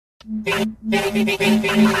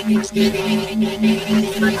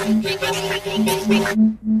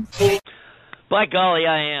By golly,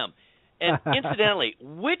 I am. And incidentally,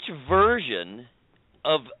 which version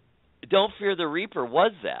of Don't Fear the Reaper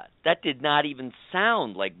was that? That did not even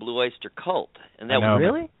sound like Blue Oyster Cult. And that was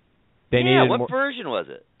really? What version was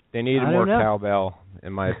it? They needed more cowbell,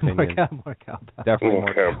 in my opinion. More cowbell. Definitely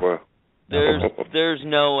more cowbell. There's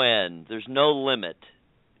no end. There's no limit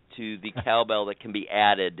to the cowbell that can be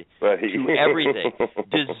added to everything.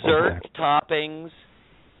 Dessert toppings,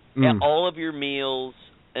 all of your meals,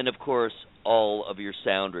 and of course, all of your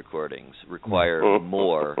sound recordings require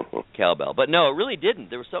more cowbell. But no, it really didn't.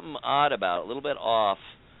 There was something odd about it, a little bit off.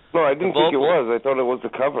 No, I didn't think it was. I thought it was the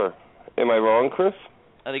cover. Am I wrong, Chris?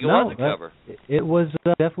 I think it was the cover. It was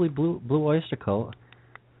definitely Blue Oyster Cult.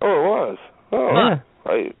 Oh, it was. Oh,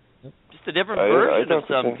 yeah. Just a different version of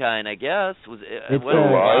some kind, I guess. It was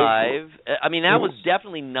live. I mean, that was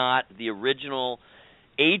definitely not the original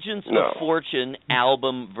Agents of Fortune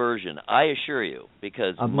album version, I assure you,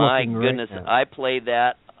 because my goodness, I played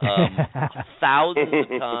that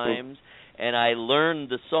thousands of times, and I learned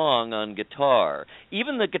the song on guitar.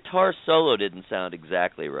 Even the guitar solo didn't sound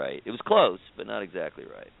exactly right. It was close, but not exactly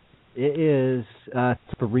right. It is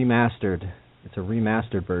it's a remastered. It's a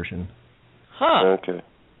remastered version. Huh. Okay.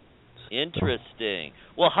 Interesting.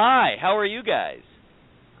 Well, hi. How are you guys?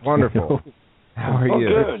 Wonderful. How are you?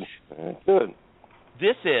 Good. Good.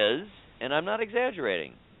 This is, and I'm not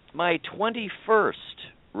exaggerating, my 21st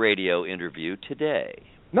radio interview today.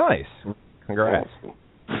 Nice. Congrats.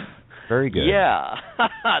 Very good. Yeah.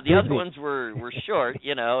 The other ones were short.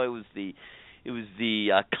 You know, it was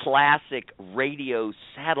the classic radio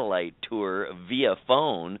satellite tour via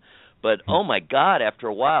phone. But, oh, my God, after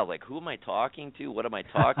a while, like, who am I talking to? What am I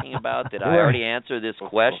talking about? Did I already answer this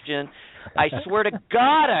question? I swear to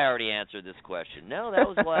God I already answered this question. No, that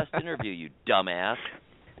was the last interview, you dumbass.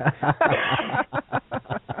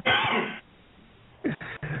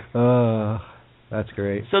 That's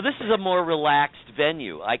great. So this is a more relaxed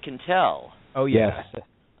venue, I can tell. Oh, yes.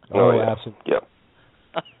 Oh, yeah. Absolutely. Yep.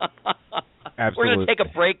 Absolutely. We're going to take a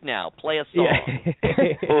break now. Play a song.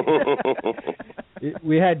 Yeah.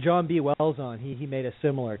 We had John B. Wells on. He made a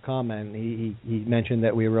similar comment. He mentioned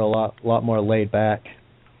that we were a lot more laid back.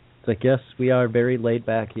 It's like, yes, we are very laid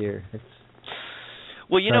back here.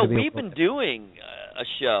 Well, you know, we've been doing a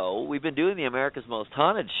show. We've been doing the America's Most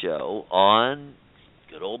Haunted show on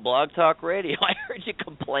good old Blog Talk Radio. I heard you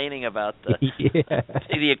complaining about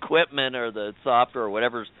the equipment or the software or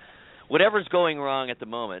whatever's going wrong at the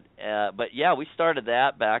moment. But, yeah, we started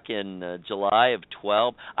that back in July of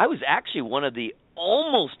 12. I was actually one of the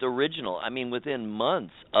almost original, I mean, within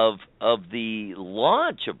months of the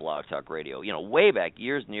launch of Blog Talk Radio, you know, way back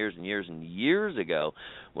years and years and years and years ago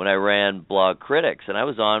when I ran Blog Critics. And I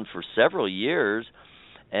was on for several years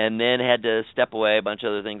and then had to step away. A bunch of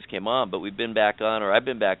other things came on. But we've been back on, or I've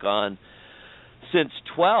been back on since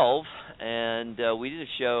 12. And we did a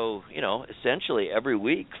show, you know, essentially every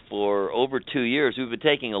week for over 2 years. We've been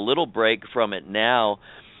taking a little break from it now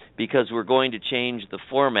because we're going to change the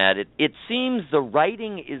format. It seems the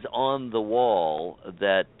writing is on the wall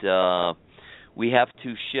that we have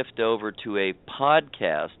to shift over to a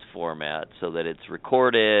podcast format so that it's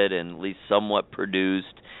recorded and at least somewhat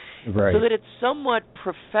produced, right, so that it's somewhat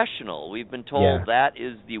professional. We've been told that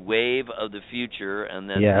is the wave of the future, and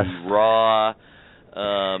then the raw,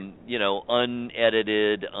 you know,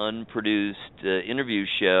 unedited, unproduced interview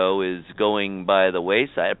show is going by the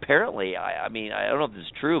wayside. Apparently, I mean, I don't know if this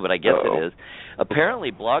is true, but I guess it is.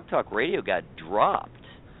 Apparently, Blog Talk Radio got dropped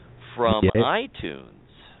from iTunes.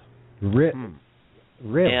 Really?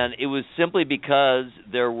 And it was simply because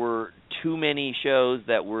there were too many shows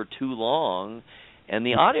that were too long, and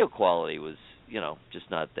the audio quality was, you know, just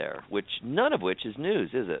not there, which none of which is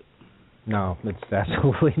news, is it? No, it's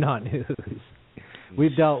absolutely not news.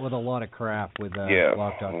 We've dealt with a lot of crap with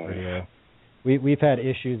Blog Talk Radio. We've had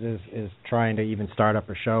issues as trying to even start up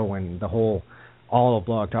a show when all of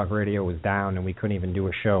Blog Talk Radio was down and we couldn't even do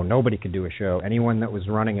a show. Nobody could do a show. Anyone that was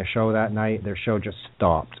running a show that night, their show just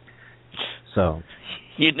stopped. So,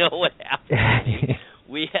 you know what happened?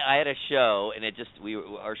 I had a show, and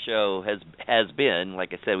our show has been,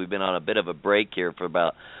 like I said, we've been on a bit of a break here for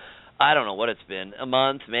about, I don't know what it's been, a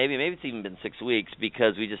month, maybe it's even been 6 weeks,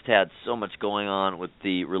 because we just had so much going on with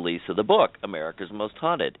the release of the book, America's Most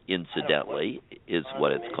Haunted, incidentally, is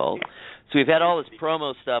what it's called. So we've had all this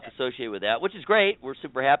promo stuff associated with that, which is great. We're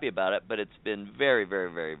super happy about it, but it's been very,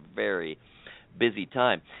 very, very, very busy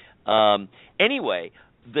time. Anyway,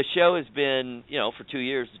 the show has been, you know, for 2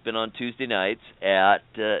 years, it's been on Tuesday nights at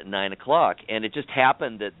 9 o'clock, and it just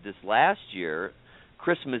happened that this last year,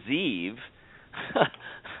 Christmas Eve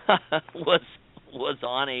was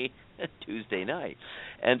on a Tuesday night.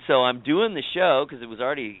 And so I'm doing the show because it was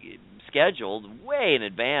already scheduled way in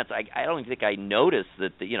advance. I don't even think I noticed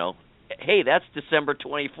that, hey, that's December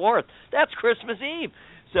 24th. That's Christmas Eve.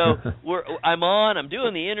 So I'm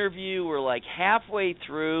doing the interview. We're like halfway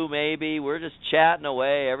through maybe. We're just chatting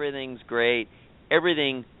away. Everything's great.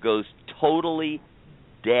 Everything goes totally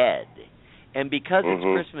dead. And because it's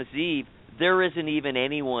Christmas Eve, there isn't even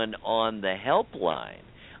anyone on the helpline.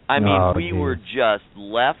 I mean, we were just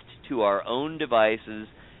left to our own devices,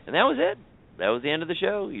 and that was it. That was the end of the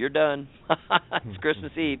show. You're done. It's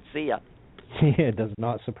Christmas Eve. See ya. Yeah, it does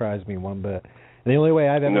not surprise me one bit. And the only way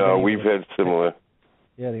I've ever had similar.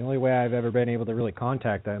 Yeah, the only way I've ever been able to really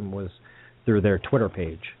contact them was through their Twitter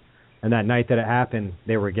page. And that night that it happened,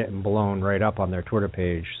 they were getting blown right up on their Twitter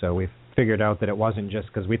page. So we figured out that it wasn't just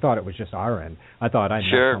because we thought it was just our end. I thought I'd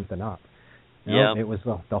messed something up. No, it was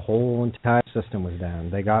the whole entire system was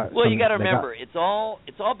down. They got you got to remember it's all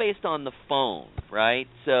based on the phone, right?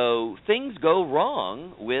 So things go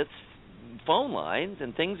wrong with phone lines,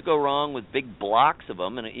 and things go wrong with big blocks of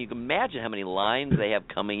them, and you can imagine how many lines they have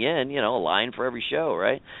coming in. A line for every show,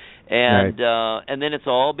 right? And and then it's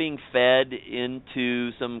all being fed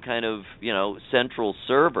into some kind of central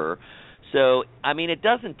server. So, I mean, it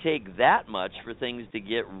doesn't take that much for things to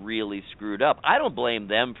get really screwed up. I don't blame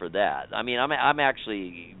them for that. I mean, I'm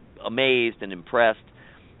actually amazed and impressed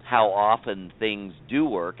how often things do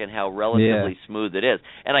work and how relatively smooth it is.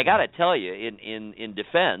 And I got to tell you, in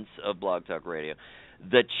defense of Blog Talk Radio,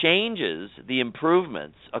 the changes, the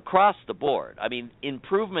improvements across the board, I mean,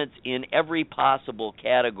 improvements in every possible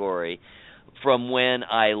category from when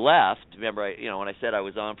I left. Remember, when I said I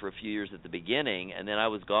was on for a few years at the beginning, and then I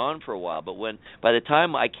was gone for a while. But by the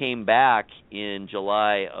time I came back in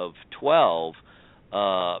July of 12,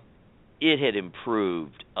 it had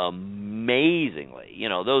improved amazingly.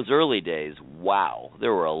 Those early days, wow,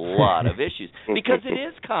 there were a lot of issues because it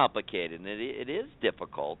is complicated and it is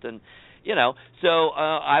difficult. And so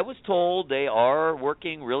I was told they are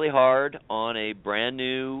working really hard on a brand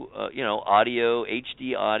new, audio,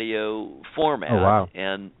 HD audio format. Oh, wow.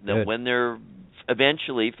 And that when they're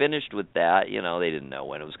eventually finished with that, they didn't know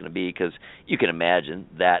when it was going to be because you can imagine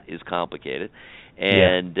that is complicated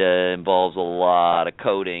and involves a lot of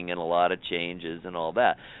coding and a lot of changes and all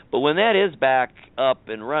that. But when that is back up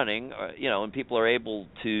and running, and people are able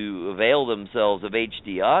to avail themselves of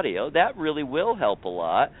HD audio, that really will help a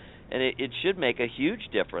lot. And it should make a huge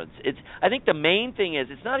difference. I think the main thing is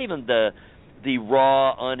it's not even the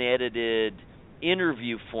raw, unedited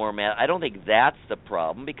interview format. I don't think that's the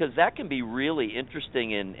problem because that can be really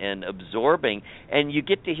interesting and absorbing, and you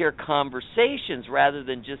get to hear conversations rather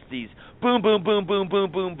than just these boom, boom, boom, boom, boom,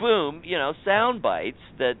 boom, boom, sound bites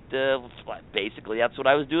that basically that's what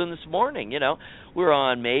I was doing this morning. We're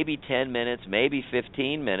on maybe 10 minutes, maybe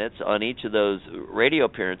 15 minutes on each of those radio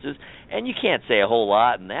appearances, and you can't say a whole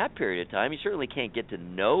lot in that period of time. You certainly can't get to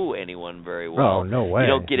know anyone very well. Oh, no way. You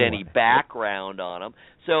don't get any background on them.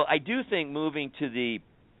 So I do think moving to the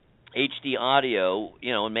HD audio,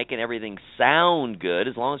 and making everything sound good,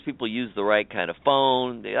 as long as people use the right kind of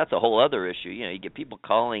phone, that's a whole other issue. You get people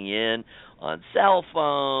calling in on cell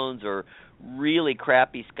phones or really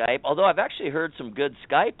crappy Skype, although I've actually heard some good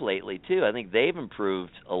Skype lately too. I think they've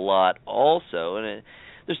improved a lot also, and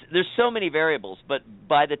there's so many variables, but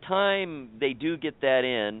by the time they do get that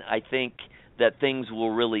in, I think that things will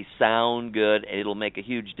really sound good, and it'll make a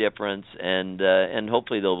huge difference, and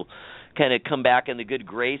hopefully they'll kind of come back in the good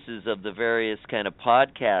graces of the various kind of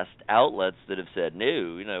podcast outlets that have said,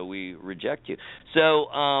 no, we reject you. So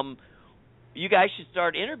you guys should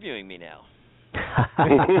start interviewing me now.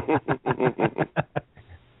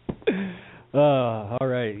 All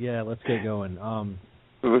right, yeah, let's get going.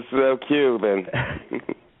 This is our cue, then.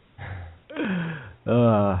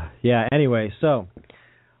 Yeah. Anyway, so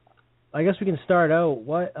I guess we can start out.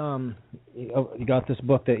 What you got this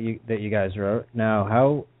book that you guys wrote.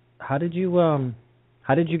 Now, how did you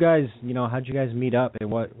guys meet up, and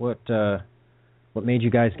what made you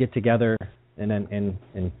guys get together and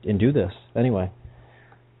do this anyway?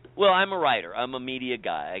 Well, I'm a writer. I'm a media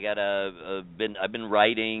guy. I've been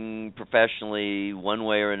writing professionally one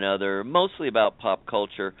way or another, mostly about pop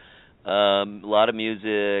culture, a lot of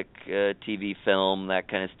music, TV, film, that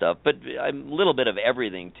kind of stuff. But I'm a little bit of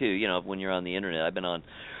everything too. When you're on the internet, I've been on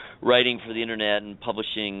writing for the internet and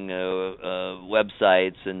publishing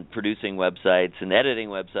websites and producing websites and editing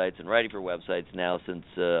websites and writing for websites now since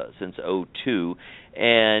 2002.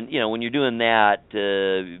 And when you're doing that,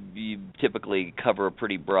 you typically cover a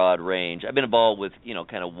pretty broad range. I've been involved with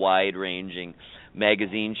kind of wide-ranging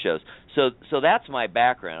magazine shows. So that's my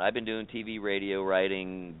background. I've been doing TV, radio,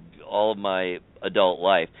 writing all of my adult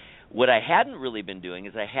life. What I hadn't really been doing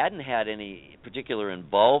is I hadn't had any particular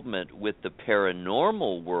involvement with the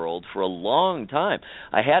paranormal world for a long time.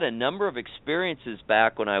 I had a number of experiences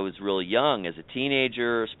back when I was real young, as a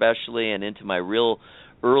teenager especially, and into my real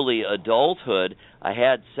early adulthood. I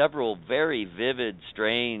had several very vivid,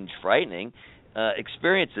 strange, frightening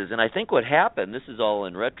experiences. And I think what happened, this is all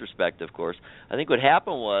in retrospect, of course, I think what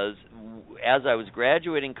happened was, as I was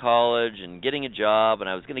graduating college and getting a job, and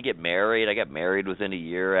I was going to get married. I got married within a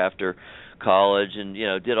year after college, and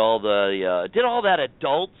did all that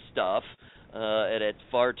adult stuff at a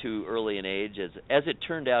far too early an age, as it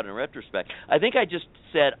turned out in retrospect. I think I just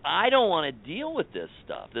said, I don't want to deal with this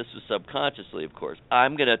stuff. This was subconsciously, of course.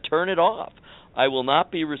 I'm going to turn it off. I will not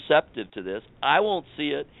be receptive to this. I won't see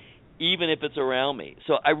it, even if it's around me.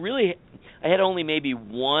 So I had only maybe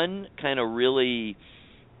one kind of really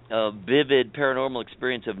vivid paranormal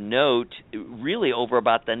experience of note, really over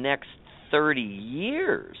about the next 30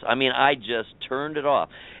 years. I mean, I just turned it off.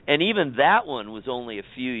 And even that one was only a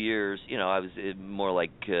few years. I was more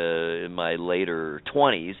like in my later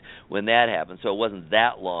 20s when that happened, so it wasn't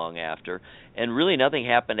that long after. And really nothing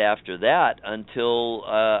happened after that until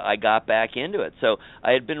I got back into it. So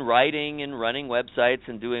I had been writing and running websites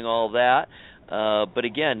and doing all that. But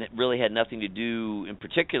again, it really had nothing to do, in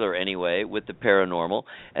particular anyway, with the paranormal.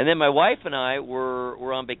 And then my wife and I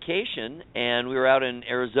were on vacation, and we were out in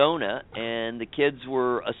Arizona, and the kids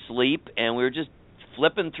were asleep, and we were just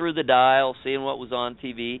flipping through the dial, seeing what was on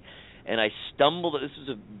TV. And I stumbled, this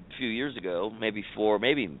was a few years ago, maybe 4,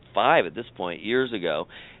 maybe 5 at this point, years ago,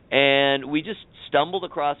 and we just stumbled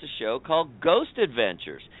across a show called Ghost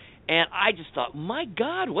Adventures. And I just thought, my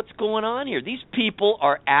God, what's going on here? These people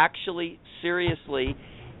are actually seriously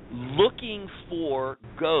looking for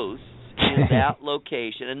ghosts in that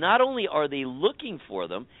location. And not only are they looking for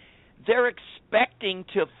them, they're expecting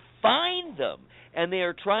to find them. And they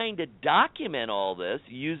are trying to document all this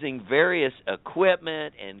using various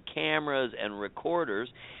equipment and cameras and recorders.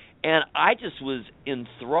 And I just was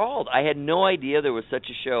enthralled. I had no idea there was such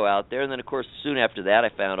a show out there. And then, of course, soon after that,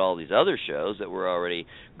 I found all these other shows that were already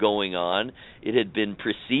going on. It had been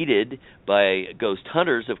preceded by Ghost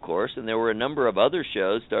Hunters, of course, and there were a number of other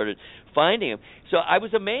shows started finding them. So I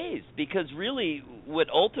was amazed, because really what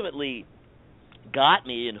ultimately got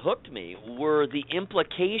me and hooked me were the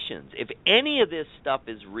implications. If any of this stuff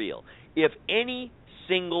is real, if any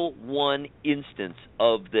single one instance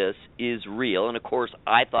of this is real, and of course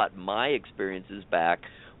I thought my experiences back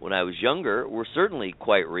when I was younger were certainly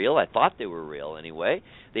quite real. I thought they were real anyway.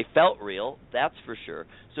 They felt real, that's for sure.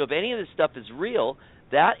 So if any of this stuff is real,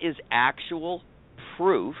 that is actual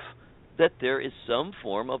proof that there is some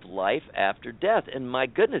form of life after death. And my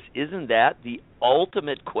goodness, isn't that the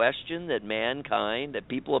ultimate question that mankind, that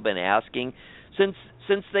people have been asking since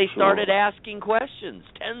they started asking questions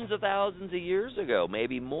tens of thousands of years ago,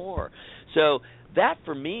 maybe more. So that,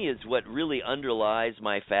 for me, is what really underlies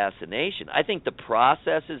my fascination. I think the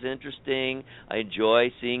process is interesting. I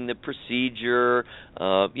enjoy seeing the procedure.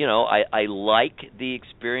 I like the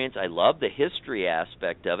experience. I love the history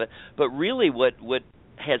aspect of it. But really what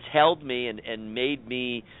has held me and made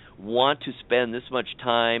me want to spend this much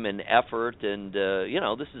time and effort, and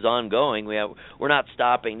this is ongoing. We're not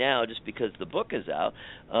stopping now just because the book is out.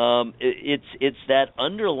 It's that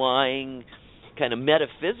underlying kind of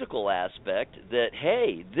metaphysical aspect that,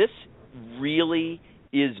 hey, this really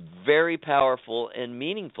is very powerful and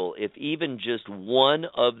meaningful if even just one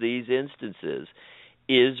of these instances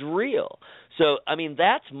is real. So, I mean,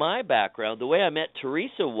 that's my background. The way I met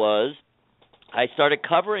Theresa was I started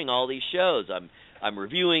covering all these shows. I'm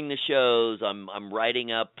reviewing the shows. I'm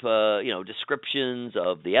writing up descriptions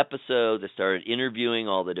of the episodes. I started interviewing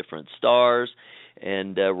all the different stars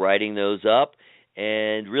and writing those up,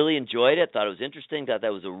 and really enjoyed it. Thought it was interesting. Thought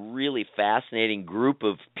that was a really fascinating group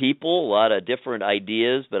of people. A lot of different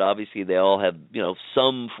ideas, but obviously they all have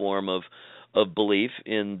some form of belief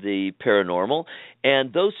in the paranormal.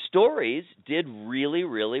 And those stories did really,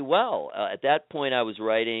 really well. At that point, I was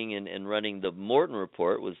writing and running the Morton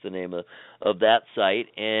Report, was the name of that site.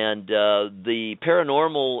 And the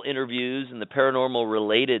paranormal interviews and the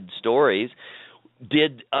paranormal-related stories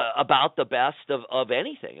did about the best of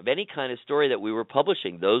anything, of any kind of story that we were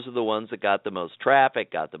publishing. Those are the ones that got the most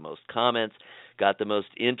traffic, got the most comments, got the most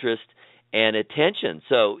interest and attention.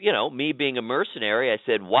 So, me being a mercenary, I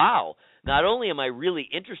said, wow, not only am I really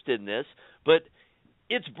interested in this, but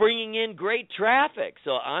it's bringing in great traffic,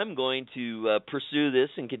 so I'm going to pursue this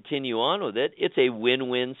and continue on with it. It's a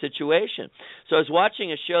win-win situation. So I was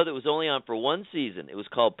watching a show that was only on for one season. It was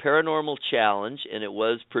called Paranormal Challenge, and it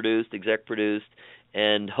was exec produced,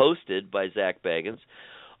 and hosted by Zach Bagans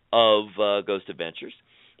of Ghost Adventures.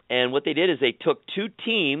 And what they did is they took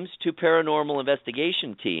two paranormal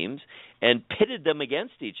investigation teams, and pitted them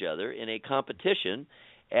against each other in a competition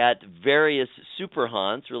at various super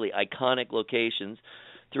haunts, really iconic locations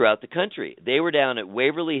throughout the country. They were down at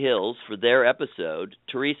Waverly Hills for their episode,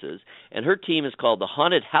 Theresa's, and her team is called the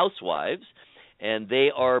Haunted Housewives, and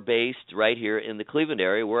they are based right here in the Cleveland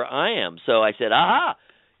area where I am. So I said, aha,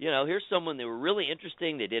 here's someone, they were really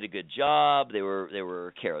interesting, they did a good job, they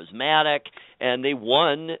were charismatic, and they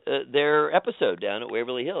won their episode down at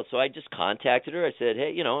Waverly Hills. So I just contacted her. I said,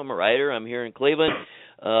 hey, I'm a writer, I'm here in Cleveland,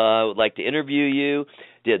 I would like to interview you.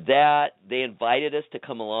 Did that. They invited us to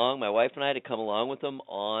come along, my wife and I, to come along with them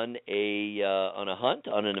on a hunt,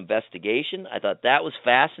 on an investigation. I thought that was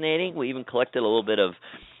fascinating. We even collected a little bit of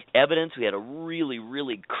evidence. We had a really,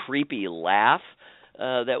 really creepy laugh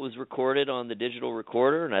that was recorded on the digital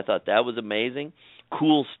recorder, and I thought that was amazing.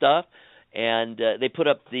 Cool stuff. And they put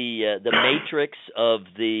up the matrix of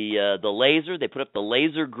the laser. They put up the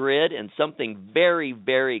laser grid, and something very,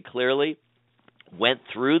 very clearly went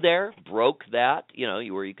through there, broke that,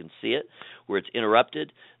 where you can see it, where it's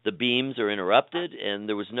interrupted. The beams are interrupted, and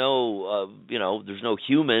there was no, there's no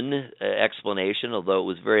human explanation, although it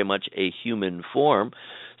was very much a human form.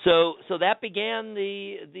 So that began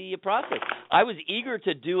the process. I was eager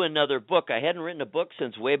to do another book. I hadn't written a book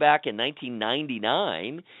since way back in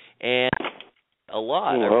 1999, and a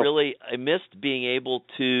lot. I missed being able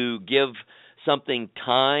to give something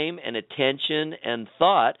time and attention and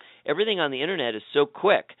thought. Everything on the internet is so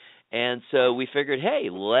quick. And so we figured, hey,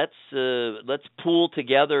 let's pool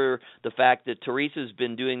together the fact that Theresa's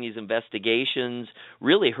been doing these investigations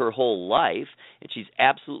really her whole life, and she's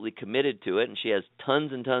absolutely committed to it, and she has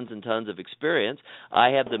tons and tons and tons of experience. I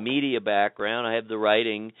have the media background. I have the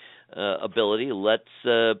writing ability. Let's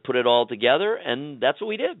put it all together, and that's what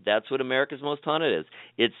we did. That's what America's Most Haunted is.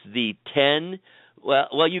 It's the 10...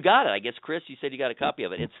 Well, you got it. I guess, Chris, you said you got a copy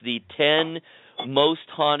of it. It's the 10 most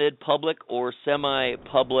haunted public or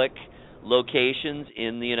semi-public locations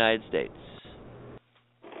in the United States.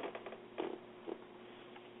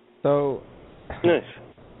 So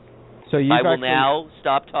I will now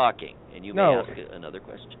stop talking, and you may ask another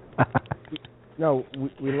question. No,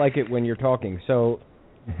 we like it when you're talking. So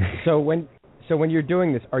when you're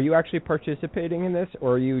doing this, are you actually participating in this,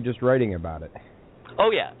 or are you just writing about it? Oh,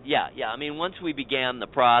 yeah. I mean, once we began the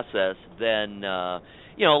process, then, a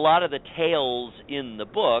lot of the tales in the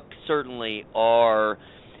book certainly are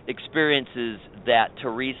experiences that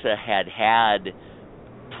Theresa had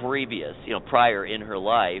prior in her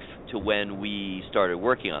life to when we started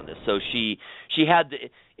working on this. So she had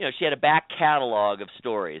she had a back catalog of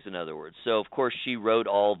stories, in other words. So, of course, she wrote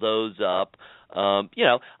all those up. I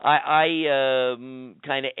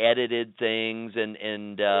kind of edited things,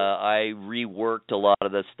 and I reworked a lot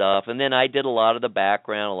of the stuff, and then I did a lot of the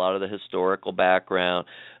background, a lot of the historical background,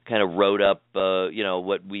 kind of wrote up,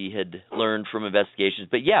 what we had learned from investigations.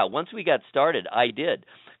 But yeah, once we got started, I did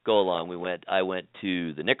go along. I went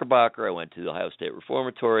to the Knickerbocker, I went to the Ohio State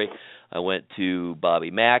Reformatory, I went to Bobby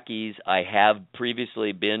Mackey's. I have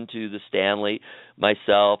previously been to the Stanley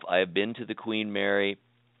myself. I have been to the Queen Mary.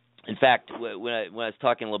 In fact, when I was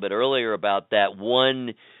talking a little bit earlier about that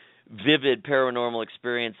one vivid paranormal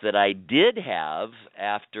experience that I did have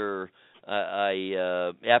after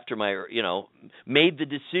I made the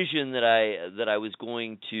decision that I was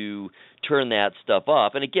going to turn that stuff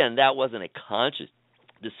off. And again, that wasn't a conscious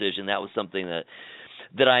decision. That was something that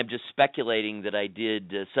I'm just speculating that I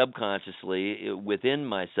did subconsciously within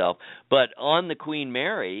myself. But on the Queen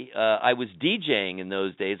Mary, I was DJing in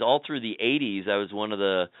those days. All through the 80s, I was one of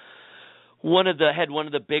the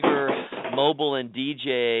bigger mobile and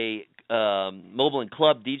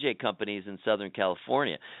club DJ companies in Southern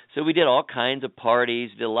California. So we did all kinds of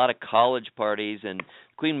parties, did a lot of college parties, and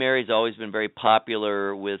Queen Mary's always been very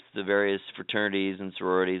popular with the various fraternities and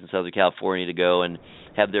sororities in Southern California to go and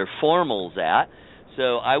have their formals at.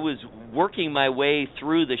 So I was working my way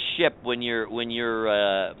through the ship. When you're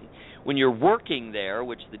working there,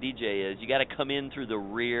 which the DJ is, you got to come in through the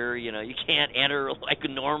rear. You can't enter like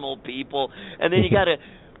normal people, and then you got to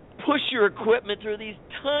push your equipment through these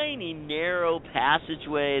tiny, narrow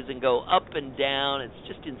passageways and go up and down. It's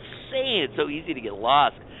just insane. It's so easy to get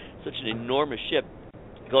lost. Such an enormous ship.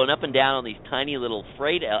 going up and down on these tiny little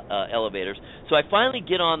freight elevators. So I finally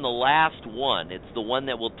get on the last one. It's the one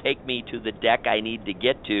that will take me to the deck I need to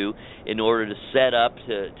get to in order to set up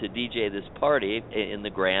to DJ this party in the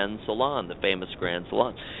Grand Salon, the famous Grand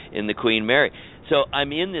Salon in the Queen Mary. So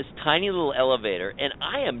I'm in this tiny little elevator, and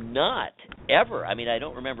I am not ever, I mean, I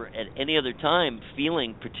don't remember at any other time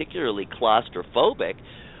feeling particularly claustrophobic,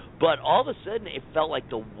 but all of a sudden it felt like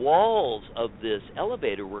the walls of this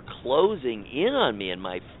elevator were closing in on me, and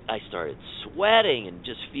I started sweating and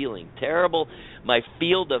just feeling terrible. My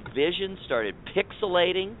field of vision started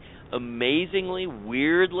pixelating amazingly,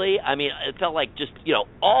 weirdly. I mean, it felt like just,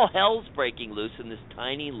 all hell's breaking loose in this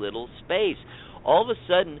tiny little space. All of a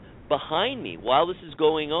sudden, behind me, while this is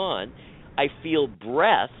going on, I feel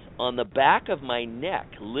breath on the back of my neck,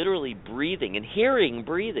 literally breathing and hearing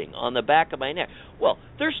breathing on the back of my neck. Well,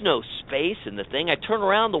 there's no space in the thing. I turn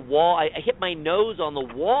around the wall. I hit my nose on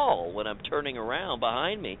the wall when I'm turning around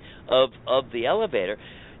behind me of the elevator,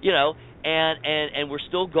 and we're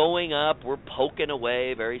still going up. We're poking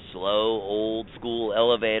away, very slow, old school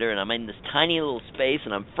elevator, and I'm in this tiny little space,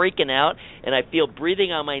 and I'm freaking out, and I feel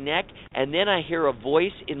breathing on my neck, and then I hear a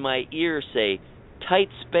voice in my ear say, "Tight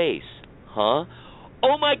space, huh?"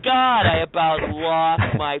 Oh, my God, I about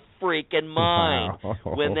lost my freaking mind.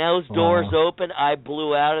 When those doors opened, I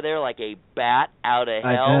blew out of there like a bat out of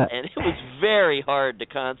hell, and it was very hard to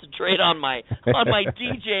concentrate on my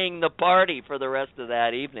DJing the party for the rest of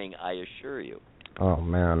that evening, I assure you. Oh,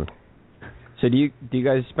 man. So do you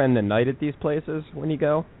guys spend the night at these places when you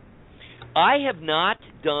go? I have not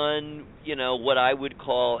done, what I would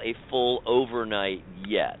call a full overnight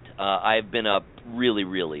yet. I've been up really,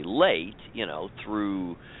 really late,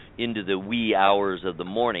 through into the wee hours of the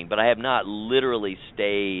morning, but I have not literally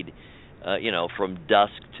stayed, from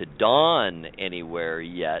dusk to dawn anywhere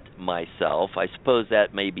yet myself. I suppose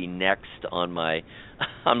that may be next on my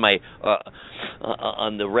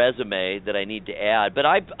on the resume that I need to add. But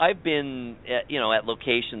I've been at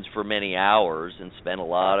locations for many hours and spent a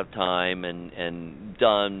lot of time and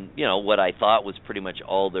done what I thought was pretty much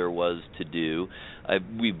all there was to do.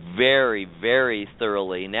 We very, very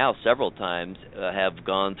thoroughly now several times have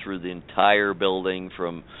gone through the entire building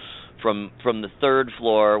from the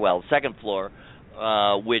second floor,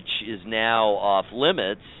 which is now off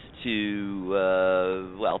limits to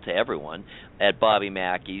everyone at Bobby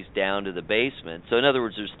Mackey's, down to the basement. So in other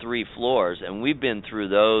words, there's 3 floors, and we've been through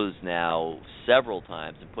those now several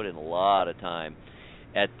times and put in a lot of time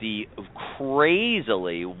at the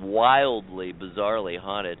crazily, wildly, bizarrely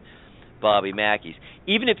haunted Bobby Mackey's.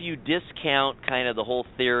 Even if you discount kind of the whole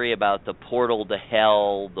theory about the portal to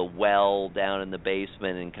hell, the well down in the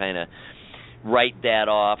basement, and kind of write that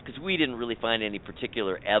off, because we didn't really find any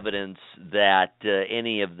particular evidence that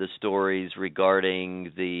any of the stories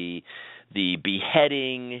regarding the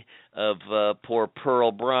beheading of poor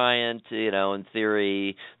Pearl Bryant, in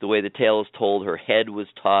theory, the way the tale is told, her head was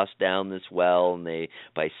tossed down this well and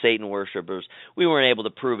by Satan worshipers. We weren't able to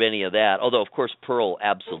prove any of that, although, of course, Pearl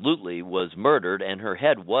absolutely was murdered, and her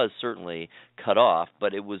head was certainly cut off,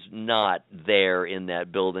 but it was not there in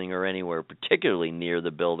that building or anywhere particularly near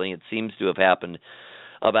the building. It seems to have happened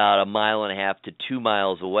about 1.5 to 2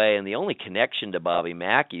 miles away, and the only connection to Bobby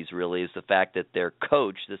Mackey's really is the fact that their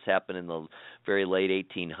coach, this happened in the very late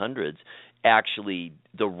 1800s, actually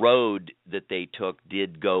the road that they took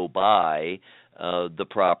did go by the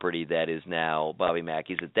property that is now Bobby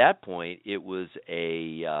Mackey's. At that point, it was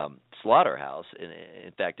a slaughterhouse.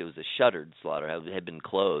 In fact, it was a shuttered slaughterhouse. It had been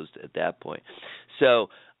closed at that point. So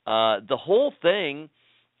the whole thing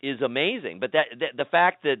is amazing, but the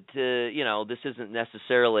fact that this isn't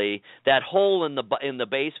necessarily, that hole in the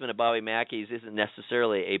basement of Bobby Mackey's isn't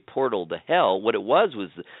necessarily a portal to hell. What it was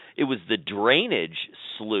the drainage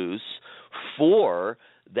sluice for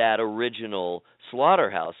that original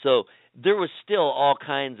slaughterhouse. So there was still all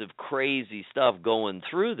kinds of crazy stuff going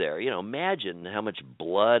through there. Imagine how much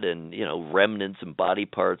blood and remnants and body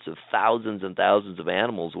parts of thousands and thousands of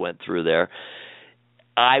animals went through there.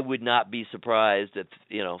 I would not be surprised if,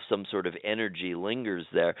 some sort of energy lingers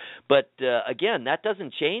there. But, again, that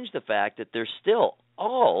doesn't change the fact that there's still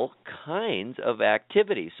all kinds of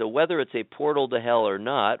activity. So whether it's a portal to hell or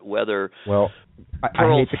not, whether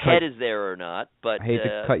Pearl's head is there or not. But I hate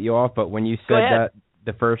to cut you off, but when you said that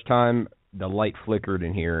the first time, the light flickered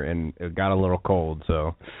in here, and it got a little cold,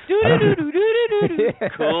 so.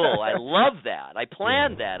 Cool. I love that. I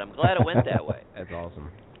planned that. I'm glad it went that way. That's awesome.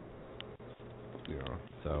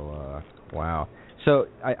 So, wow. So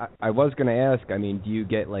I was going to ask, do you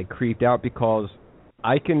get, creeped out? Because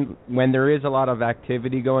when there is a lot of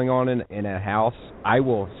activity going on in a house, I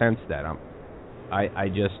will sense that. I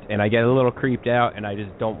get a little creeped out, and I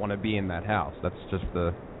just don't want to be in that house. That's just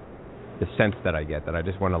the sense that I get, that I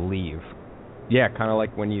just want to leave. Yeah, kind of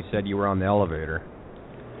like when you said you were on the elevator.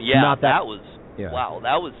 Yeah, that was wow.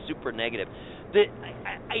 That was super negative.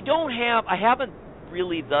 I haven't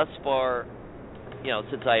really thus far,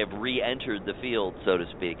 since I have re-entered the field, so to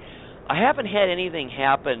speak, I haven't had anything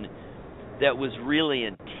happen that was really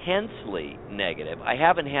intensely negative. I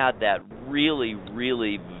haven't had that really,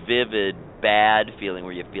 really vivid, bad feeling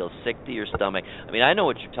where you feel sick to your stomach. I mean, I know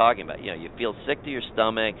what you're talking about. You feel sick to your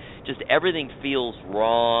stomach. Just everything feels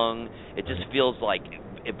wrong. It just feels like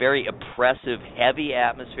a very oppressive, heavy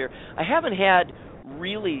atmosphere. I haven't had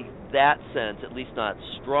really that sense, at least not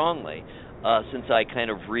strongly, since I kind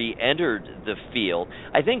of re-entered the field.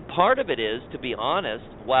 I think part of it is, to be honest,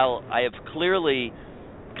 while I have clearly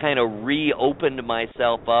kind of reopened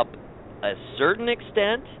myself up a certain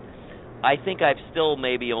extent, I think I've still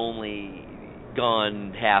maybe only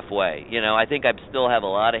gone halfway. I think I still have a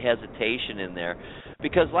lot of hesitation in there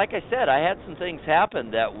because, like I said, I had some things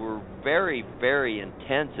happen that were very, very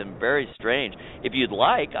intense and very strange. If you'd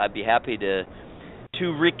like, I'd be happy to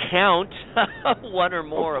recount one or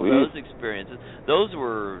more of those experiences. Those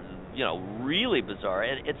were, really bizarre.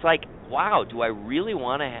 And it's like, wow, do I really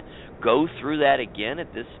want to go through that again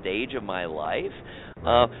at this stage of my life?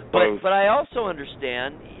 But I also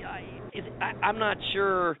understand, I'm not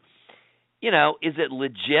sure, is it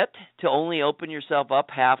legit to only open yourself up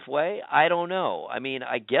halfway? I don't know. I mean,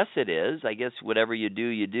 I guess it is. I guess whatever you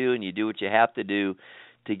do, and you do what you have to do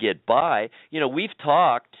to get by. We've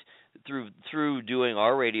talked through doing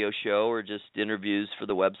our radio show or just interviews for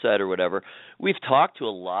the website or whatever, we've talked to a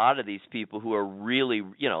lot of these people who are really,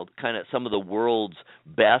 kind of some of the world's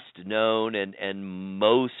best known and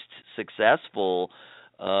most successful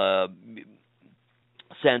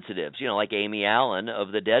sensitives, like Amy Allen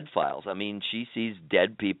of the Dead Files. I mean, she sees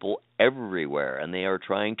dead people everywhere, and they are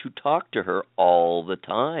trying to talk to her all the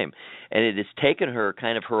time. And it has taken her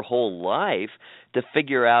kind of her whole life to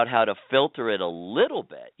figure out how to filter it a little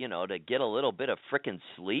bit, to get a little bit of frickin'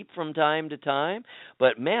 sleep from time to time.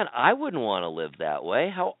 But, man, I wouldn't want to live that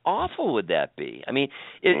way. How awful would that be? I mean,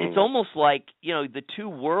 it's almost like, the two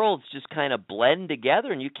worlds just kind of blend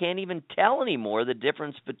together, and you can't even tell anymore the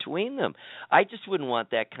difference between them. I just wouldn't want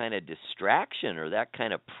that kind of distraction or that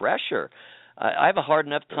kind of pressure. I have a hard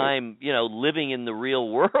enough time, living in the real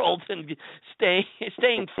world and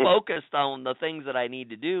staying focused on the things that I need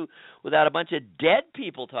to do without a bunch of dead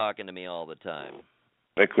people talking to me all the time.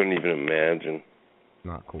 I couldn't even imagine.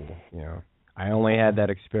 Not cool, I only had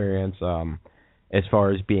that experience as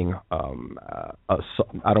far as being, I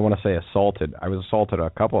don't want to say assaulted. I was assaulted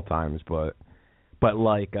a couple of times, but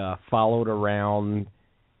followed around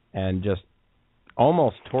and just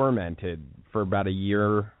almost tormented for about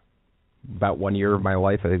 1 year of my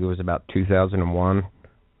life. I think it was about 2001.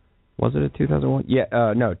 Was it 2001? Yeah,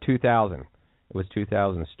 no, 2000. It was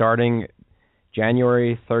 2000. Starting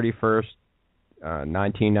January 31st,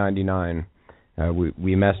 1999,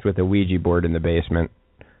 we messed with a Ouija board in the basement.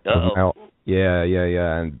 Uh-oh. Yeah.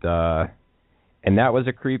 And that was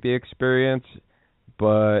a creepy experience,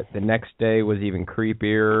 but the next day was even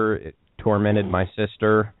creepier. It tormented my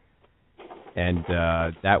sister, and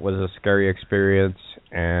that was a scary experience,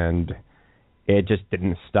 and it just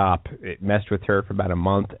didn't stop. It messed with her for about a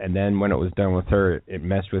month, and then when it was done with her, it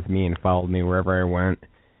messed with me and followed me wherever I went.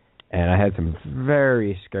 And I had some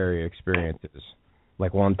very scary experiences.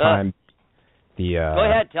 Like one time, go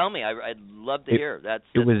ahead, tell me. I'd love to hear. That's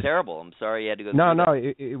terrible. I'm sorry you had to go through that. No,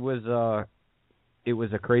 it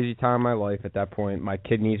was a crazy time in my life at that point. My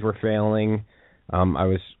kidneys were failing. I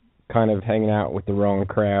was kind of hanging out with the wrong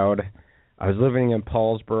crowd. I was living in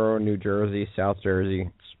Paulsboro, New Jersey, South Jersey.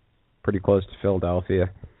 It's pretty close to Philadelphia.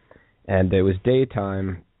 And it was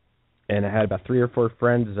daytime, and I had about 3 or 4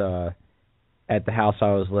 friends at the house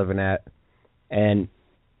I was living at. And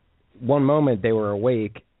one moment they were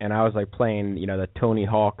awake, and I was like playing, the Tony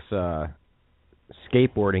Hawk's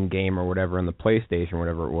skateboarding game or whatever on the PlayStation,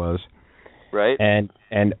 whatever it was. Right.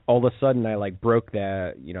 And all of a sudden I broke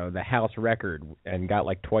the house record and got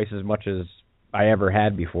twice as much as I ever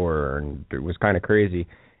had before, and it was kind of crazy.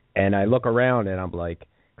 And I look around and I'm like,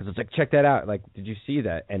 because it's check that out. Did you see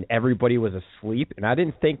that? And everybody was asleep, and I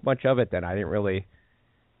didn't think much of it then. I didn't really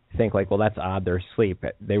think well, that's odd. They're asleep.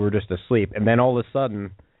 They were just asleep. And then all of a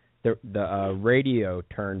sudden, the radio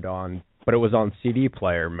turned on, but it was on CD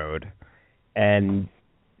player mode, and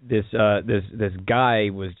this guy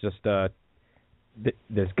was just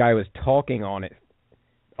this guy was talking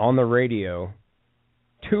on the radio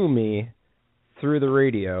to me through the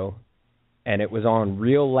radio, and it was on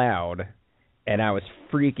real loud, and I was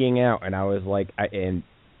freaking out, and I was like,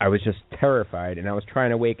 I was just terrified, and I was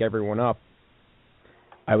trying to wake everyone up.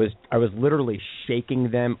 I was literally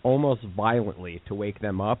shaking them almost violently to wake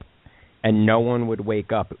them up, and no one would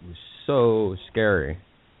wake up. It was so scary.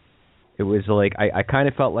 It was like I kind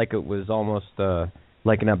of felt like it was almost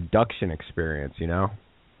like an abduction experience, you know?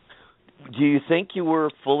 Do you think you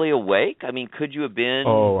were fully awake? I mean, could you have been?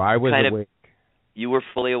 Oh, I was awake. You were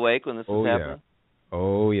fully awake when this was happening?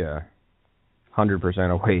 Oh, yeah.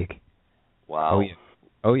 100% awake. Wow. Oh, yeah.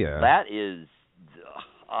 Oh, yeah. That is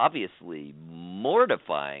obviously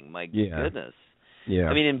mortifying. My goodness. Yeah.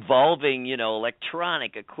 I mean, involving,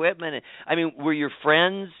 electronic equipment. I mean, were your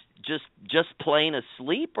friends just plain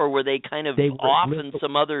asleep, or were they kind of off in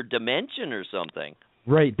some other dimension or something?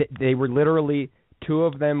 Right. They were literally, two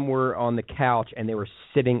of them were on the couch, and they were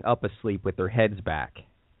sitting up asleep with their heads back.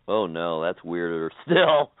 Oh, no, that's weirder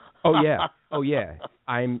still. Oh, yeah. Oh, yeah.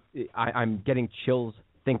 I'm getting chills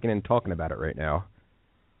thinking and talking about it right now.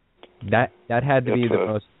 That had to be the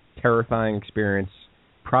most terrifying experience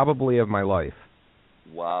probably of my life.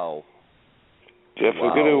 Wow. Jeff, I'm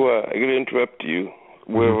gonna interrupt you.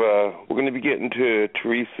 We're going to be getting to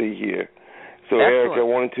Theresa here. So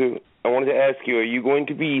Excellent. Eric, I wanted to ask you, are you going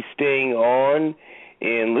to be staying on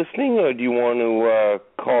and listening, or do you want to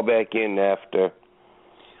call back in after?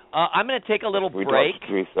 I'm going to take a little break.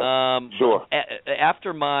 Sure.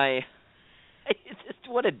 After my, just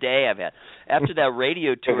what a day I've had. After that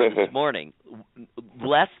radio tour this morning,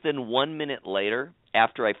 less than 1 minute later,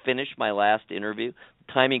 after I finished my last interview,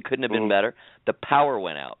 the timing couldn't have been better, the power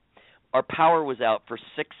went out. Our power was out for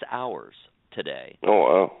 6 hours today. Oh,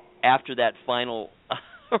 wow. After that final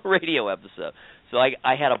radio episode. So I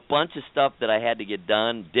had a bunch of stuff that I had to get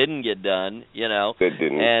done, didn't get done,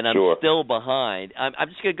 and I'm still behind. I'm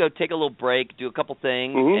just going to go take a little break, do a couple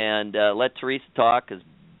things, and let Theresa talk, because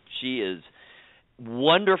she is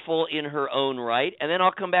wonderful in her own right. And then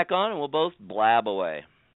I'll come back on, and we'll both blab away.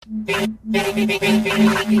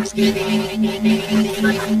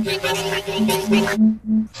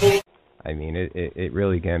 I mean, it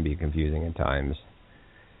really can be confusing at times.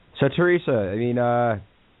 So, Theresa, I mean,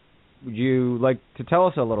 would you like to tell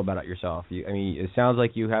us a little bit about yourself? It sounds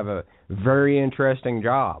like you have a very interesting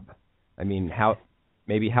job. I mean, how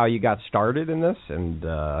you got started in this, and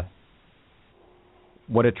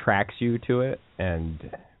what attracts you to it, and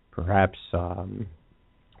perhaps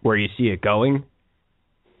where you see it going?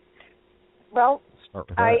 Well,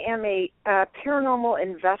 I am a paranormal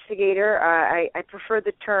investigator. I prefer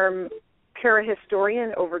the term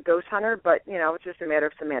parahistorian over ghost hunter, but, it's just a matter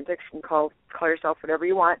of semantics. You can call yourself whatever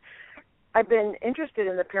you want. I've been interested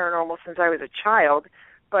in the paranormal since I was a child,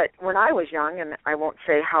 but when I was young, and I won't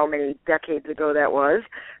say how many decades ago that was,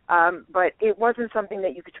 but it wasn't something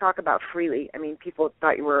that you could talk about freely. I mean, people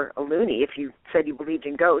thought you were a loony if you said you believed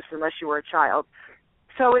in ghosts unless you were a child.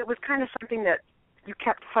 So it was kind of something that you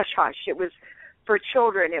kept hush-hush. It was, for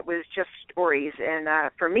children, it was just stories, and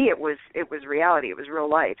for me it was reality. It was real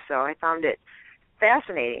life, so I found it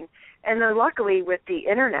fascinating. And then luckily with the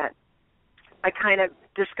internet, I kind of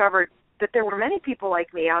discovered that there were many people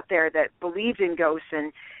like me out there that believed in ghosts,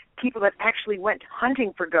 and people that actually went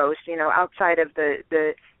hunting for ghosts, outside of the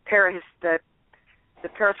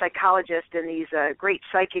parapsychologist and these great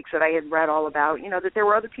psychics that I had read all about, that there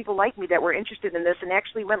were other people like me that were interested in this and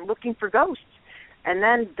actually went looking for ghosts. And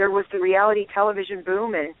then there was the reality television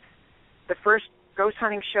boom, and the first ghost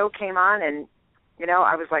hunting show came on, and,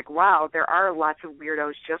 I was like, wow, there are lots of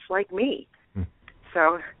weirdos just like me.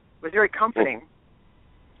 So it was very comforting.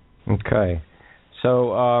 Okay.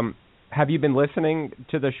 So have you been listening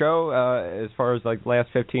to the show as far as, like, the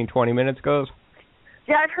last 15, 20 minutes goes?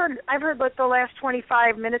 Yeah, I've heard like the last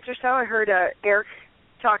 25 minutes or so. I heard Eric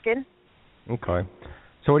talking. Okay.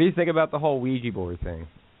 So what do you think about the whole Ouija board thing?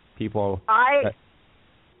 People...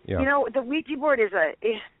 the Ouija board is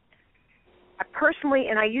personally,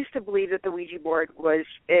 and I used to believe that the Ouija board was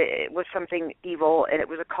something evil, and it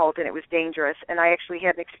was a cult, and it was dangerous. And I actually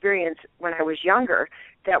had an experience when I was younger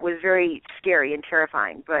that was very scary and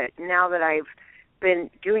terrifying. But now that I've been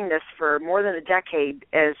doing this for more than a decade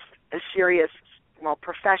as a serious,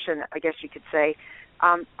 profession, I guess you could say,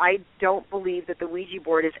 I don't believe that the Ouija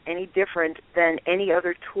board is any different than any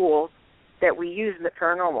other tool that we use in the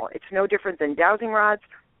paranormal. It's no different than dowsing rods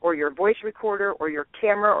or your voice recorder or your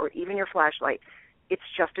camera or even your flashlight. It's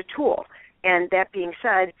just a tool. And that being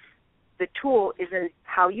said, the tool is in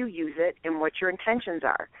how you use it and what your intentions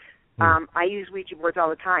are. I use Ouija boards all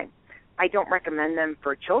the time. I don't recommend them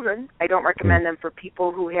for children. I don't recommend them for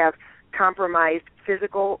people who have compromised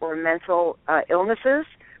physical or mental illnesses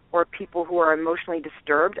or people who are emotionally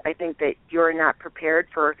disturbed. I think that you're not prepared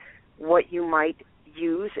for what you might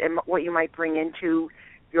use and what you might bring into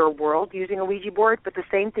your world using a Ouija board, but the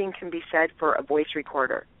same thing can be said for a voice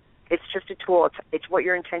recorder. It's just a tool. It's what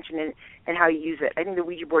your intention and how you use it. I think the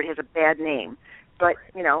Ouija board has a bad name, but,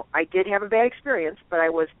 I did have a bad experience, but I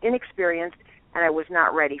was inexperienced, and I was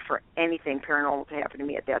not ready for anything paranormal to happen to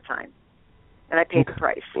me at that time. And I paid the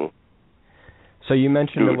price. So you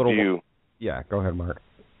mentioned a little... Yeah, go ahead, Mark.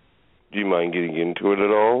 Do you mind getting into it at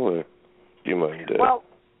all, or do you mind... Well,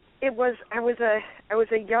 I was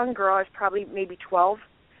a young girl. I was probably maybe 12,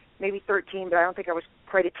 maybe 13, but I don't think I was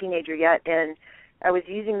quite a teenager yet, and I was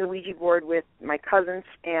using the Ouija board with my cousins,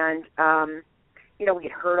 and, we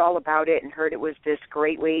had heard all about it and heard it was this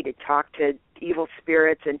great way to talk to evil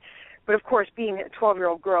spirits. But, of course, being a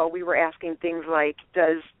 12-year-old girl, we were asking things like,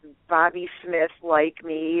 does Bobby Smith like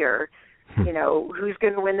me, or, who's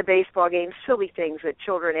going to win the baseball game, silly things that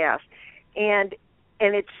children ask. And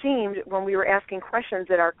it seemed when we were asking questions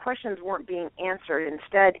that our questions weren't being answered.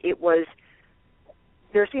 Instead,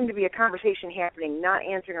 there seemed to be a conversation happening, not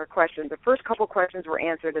answering our questions. The first couple questions were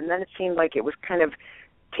answered, and then it seemed like it was kind of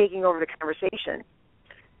taking over the conversation.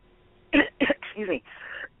 Excuse me.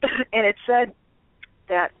 And it said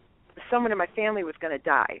that someone in my family was going to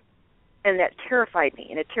die, and that terrified me,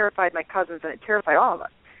 and it terrified my cousins, and it terrified all of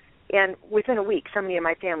us. And within a week, somebody in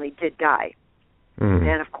my family did die. Mm-hmm.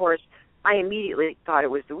 And, of course, I immediately thought it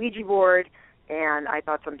was the Ouija board, and I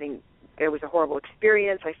thought it was a horrible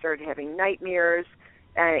experience. I started having nightmares.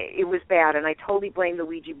 It was bad, and I totally blamed the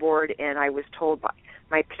Ouija board, and I was told by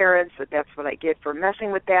my parents that that's what I get for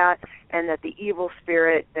messing with that, and that the evil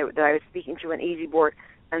spirit that I was speaking to an Ouija board,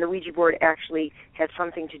 and the Ouija board actually had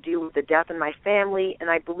something to do with the death in my family, and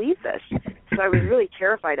I believed this. So I was really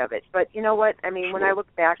terrified of it. But you know what? I mean, when I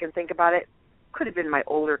look back and think about it, could have been my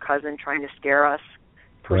older cousin trying to scare us,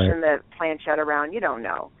 pushing the planchette around. You don't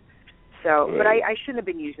know. So, but I shouldn't have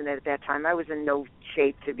been using it at that time. I was in no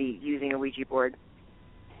shape to be using a Ouija board.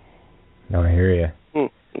 No, I hear you.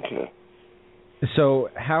 Okay. So,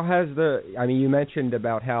 how has you mentioned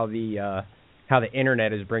about how the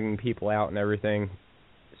internet is bringing people out and everything,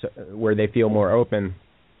 so, where they feel more open.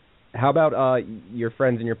 How about your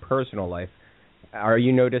friends in your personal life? Are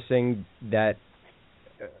you noticing that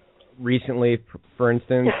recently, for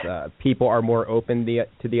instance, people are more open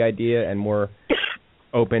to the idea and more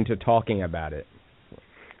open to talking about it?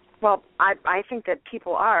 Well, I think that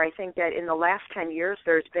people are. I think that in the last 10 years,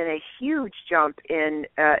 there's been a huge jump in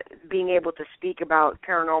being able to speak about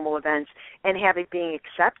paranormal events and have it being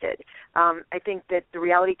accepted. I think that the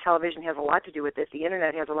reality television has a lot to do with it. The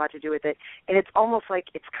Internet has a lot to do with it. And it's almost like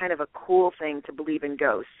it's kind of a cool thing to believe in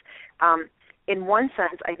ghosts. In one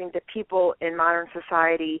sense, I think that people in modern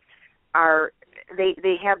society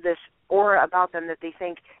they have this aura about them that they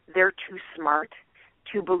think they're too smart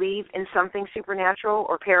to believe in something supernatural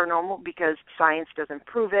or paranormal because science doesn't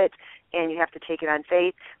prove it and you have to take it on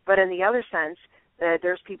faith. But in the other sense,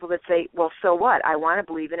 there's people that say, well, so what? I want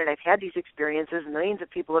to believe in it. I've had these experiences. Millions of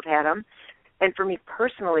people have had them. And for me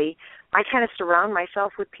personally, I kind of surround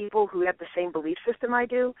myself with people who have the same belief system I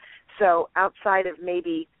do. So outside of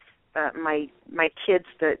maybe my kids,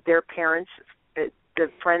 their parents, the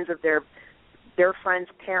friends of their friends'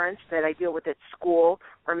 parents that I deal with at school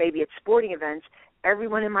or maybe at sporting events,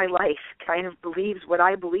 everyone in my life kind of believes what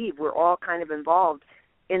I believe. We're all kind of involved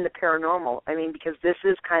in the paranormal. I mean, because this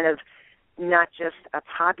is kind of not just a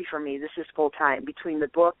hobby for me. This is full-time. Between the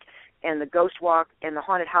book and the ghost walk and the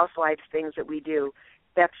haunted house lives things that we do,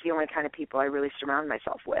 that's the only kind of people I really surround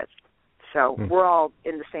myself with. So we're all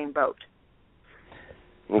in the same boat.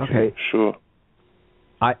 Okay, sure.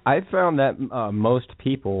 I found that most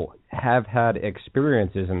people have had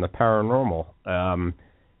experiences in the paranormal.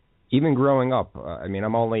 Even growing up,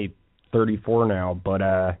 I'm only 34 now, but,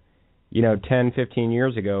 10, 15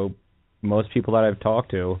 years ago, most people that I've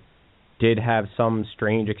talked to did have some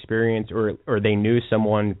strange experience or they knew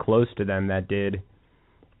someone close to them that did.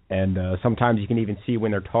 And sometimes you can even see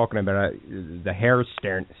when they're talking about it, the hair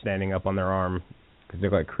standing up on their arm because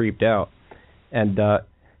they're like creeped out. And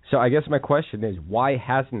so I guess my question is, why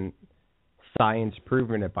hasn't science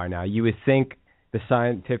proven it by now? You would think the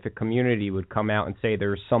scientific community would come out and say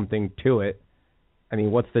there's something to it. I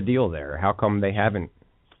mean, what's the deal there? How come they haven't?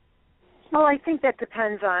 Well, I think that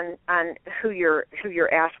depends on who you're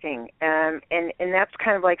asking, and that's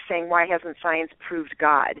kind of like saying, why hasn't science proved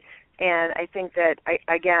God? And I think that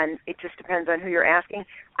again, it just depends on who you're asking.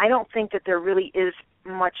 I don't think that there really is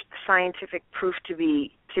much scientific proof to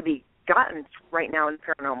be gotten right now in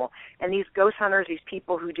paranormal. And these ghost hunters, these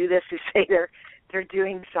people who do this, who say they're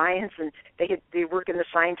doing science and they work in the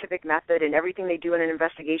scientific method and everything they do in an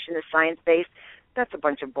investigation is science-based, That's a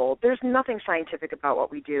bunch of bull. There's nothing scientific about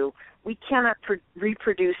what we do. We cannot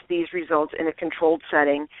reproduce these results in a controlled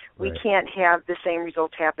setting. We can't have the same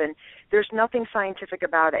results happen. There's nothing scientific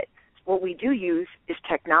about it. What we do use is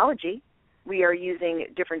technology. We are using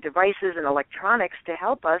different devices and electronics to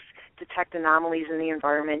help us detect anomalies in the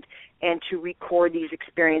environment and to record these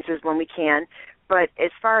experiences when we can. But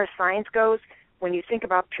as far as science goes, when you think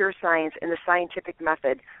about pure science and the scientific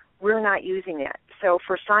method, we're not using it. So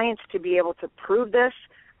for science to be able to prove this,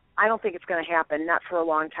 I don't think it's going to happen, not for a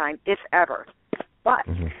long time, if ever. But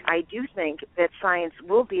I do think that science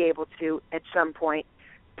will be able to, at some point,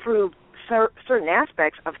 prove certain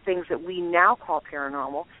aspects of things that we now call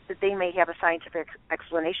paranormal that they may have a scientific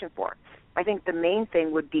explanation for. I think the main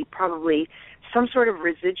thing would be probably some sort of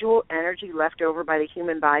residual energy left over by the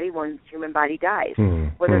human body when the human body dies.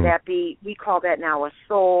 Whether that be, we call that now a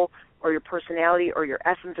soul, or your personality, or your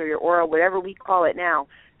essence, or your aura, whatever we call it now.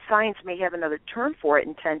 Science may have another term for it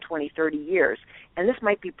in 10, 20, 30 years. And this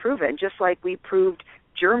might be proven, just like we proved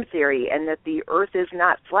germ theory and that the earth is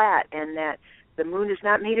not flat and that the moon is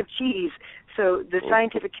not made of cheese. So the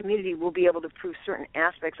scientific community will be able to prove certain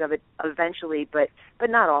aspects of it eventually, but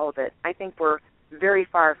not all of it. I think we're very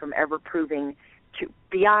far from ever proving to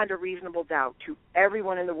beyond a reasonable doubt to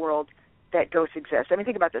everyone in the world that ghosts exist. I mean,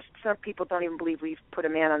 think about this. Some people don't even believe we've put a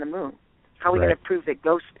man on the moon. How are we going to prove that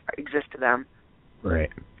ghosts exist to them? Right.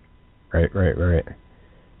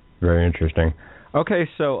 Very interesting. Okay,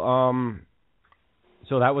 so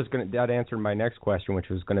that answered my next question, which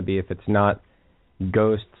was going to be, if it's not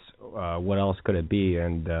ghosts, what else could it be?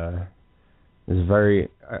 And I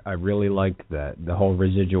really liked that, the whole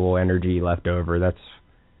residual energy left over. That's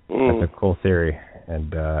a cool theory,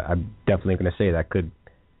 and I'm definitely going to say that could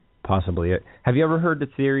possibly it. Have you ever heard the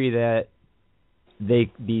theory that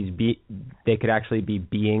they could actually be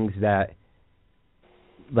beings that,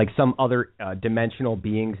 like some other dimensional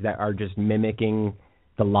beings that are just mimicking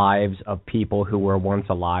the lives of people who were once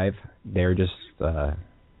alive? They're just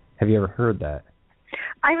have you ever heard that?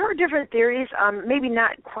 I've heard different theories, maybe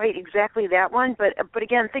not quite exactly that one, but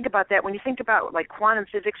again, think about that. When you think about like quantum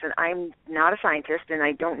physics, and I'm not a scientist and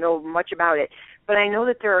I don't know much about it, but I know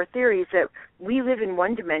that there are theories that we live in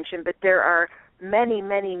one dimension, but there are many,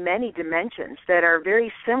 many, many dimensions that are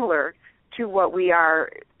very similar to what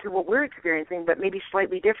we're experiencing, but maybe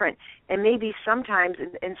slightly different. And maybe sometimes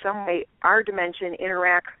in some way our dimension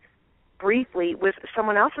interacts briefly with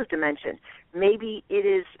someone else's dimension. Maybe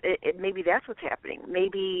maybe that's what's happening.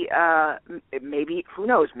 Maybe who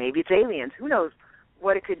knows? Maybe it's aliens. Who knows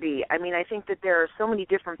what it could be? I mean, I think that there are so many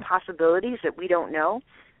different possibilities that we don't know.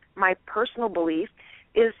 My personal belief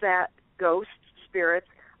is that ghosts, spirits,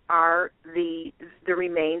 are the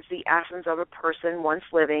remains, the essence of a person once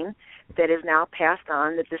living that is now passed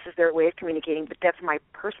on, that this is their way of communicating, but that's my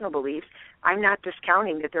personal belief. I'm not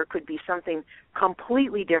discounting that there could be something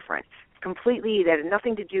completely different, completely that has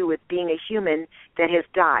nothing to do with being a human that has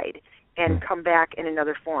died and come back in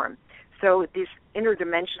another form. So these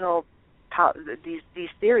interdimensional, these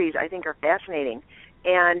theories I think are fascinating,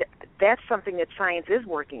 and that's something that science is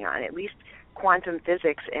working on, at least quantum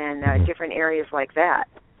physics and different areas like that.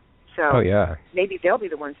 So maybe they'll be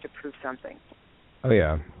the ones to prove something. Oh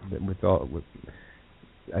yeah,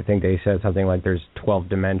 I think they said something like there's 12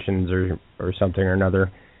 dimensions or something or another.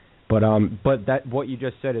 But that what you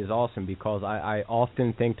just said is awesome, because I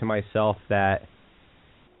often think to myself that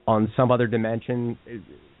on some other dimension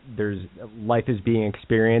there's life is being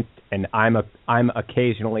experienced, and I'm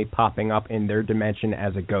occasionally popping up in their dimension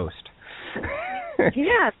as a ghost.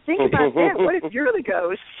 Yeah, think about that. What if you're the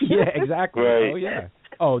ghost? Yeah, exactly. Right. Oh yeah.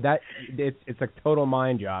 Oh, it's a total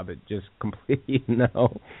mind job. It just completely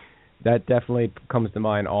that definitely comes to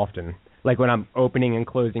mind often. Like when I'm opening and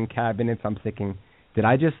closing cabinets, I'm thinking, did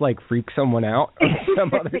I just like freak someone out on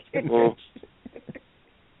some other dimension?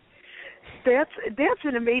 That's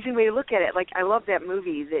an amazing way to look at it. Like, I love that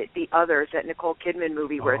movie, The Others, that Nicole Kidman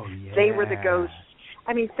movie where they were the ghosts.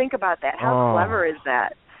 I mean, think about that. How clever is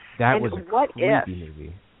that? That and was a what creepy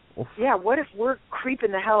movie. Oof. Yeah, what if we're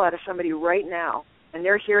creeping the hell out of somebody right now and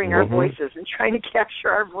they're hearing our voices and trying to capture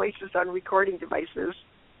our voices on recording devices?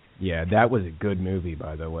 Yeah, that was a good movie,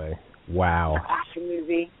 by the way. Wow. Awesome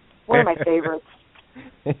movie. One of my favorites.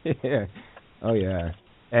 Yeah. Oh, yeah.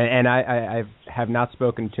 And I have not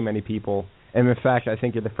spoken to many people. And in fact, I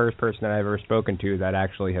think you're the first person that I've ever spoken to that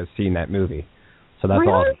actually has seen that movie. So that's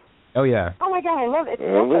really? awesome. Oh, yeah. Oh, my God, I love it. It's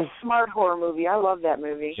such a smart horror movie. I love that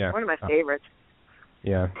movie. Yeah. One of my favorites.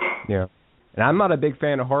 Yeah, yeah. And I'm not a big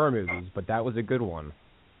fan of horror movies, but that was a good one.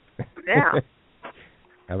 Yeah.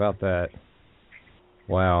 How about that?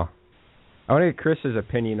 Wow. I want to get Chris's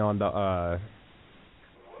opinion on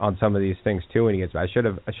on some of these things too when he gets back.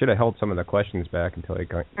 I should have held some of the questions back until he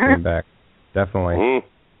came back. Definitely.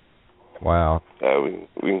 Mm-hmm. Wow.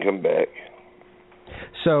 We can come back.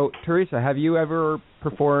 So, Theresa, have you ever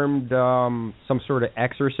performed some sort of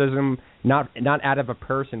exorcism, not out of a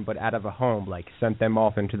person, but out of a home, like sent them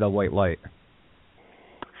off into the white light?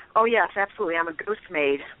 Oh, yes, absolutely. I'm a ghost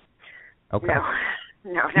maid. Okay.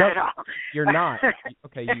 No, not at all. You're not.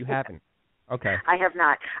 Okay, you haven't. Okay. I have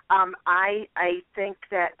not. I think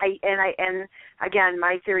that and again,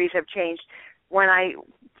 my theories have changed. When I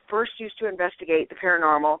first used to investigate the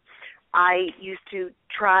paranormal, I used to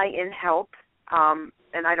try and help.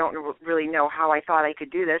 And I don't really know how I thought I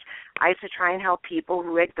could do this. I used to try and help people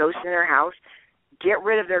who had ghosts in their house get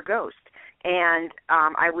rid of their ghost. And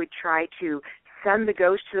I would try to send the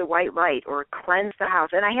ghost to the white light or cleanse the house.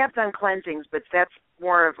 And I have done cleansings, but that's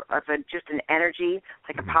more of just an energy,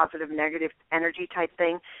 like a positive, negative energy type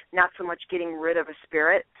thing, not so much getting rid of a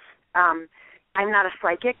spirit. I'm not a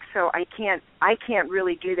psychic, so I can't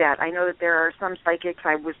really do that. I know that there are some psychics.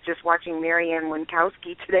 I was just watching Marianne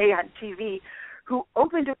Winkowski today on TV, who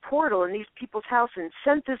opened a portal in these people's house and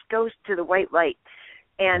sent this ghost to the white light.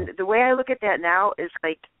 And the way I look at that now is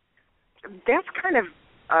like, that's kind of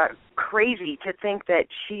crazy to think that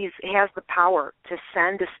she has the power to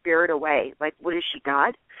send a spirit away. Like, what is she,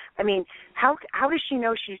 God? I mean, how does she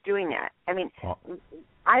know she's doing that? I mean,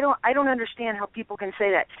 I don't understand how people can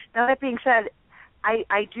say that. Now, that being said,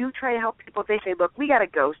 I do try to help people. If they say, look, we got a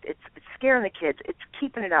ghost. It's scaring the kids. It's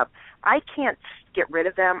keeping it up. I can't get rid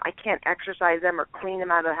of them. I can't exorcise them or clean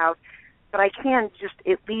them out of the house. But I can just,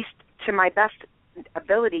 at least to my best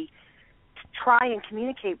ability, try and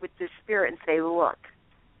communicate with this spirit and say, look,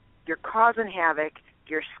 you're causing havoc.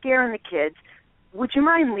 You're scaring the kids. Would you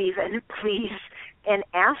mind leaving, please? And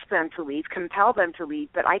ask them to leave, compel them to leave.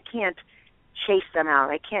 But I can't chase them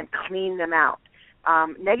out. I can't clean them out.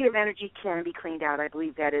 Negative energy can be cleaned out. I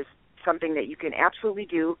believe that is something that you can absolutely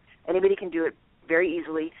do. Anybody can do it very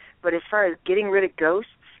easily. But as far as getting rid of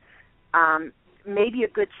ghosts, maybe a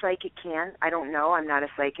good psychic can. I don't know. I'm not a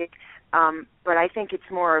psychic. But I think it's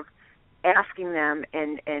more of asking them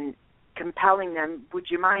and compelling them, would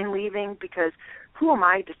you mind leaving? Because who am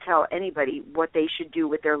I to tell anybody what they should do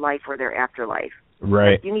with their life or their afterlife?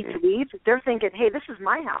 Right. Like, you need to leave. They're thinking, hey, this is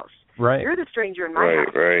my house. Right. You're the stranger in my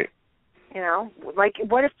house. Right. You know, like,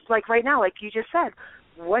 what if, like right now, like you just said,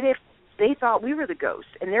 what if they thought we were the ghosts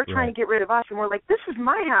and they're trying to get rid of us and we're like, this is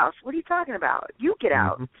my house. What are you talking about? You get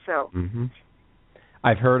out. So. Mm-hmm.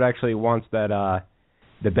 I've heard actually once that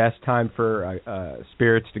the best time for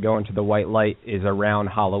spirits to go into the white light is around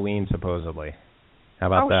Halloween, supposedly. How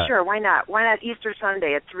about that? Oh, sure. Why not? Why not Easter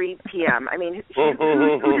Sunday at 3 p.m.? I mean,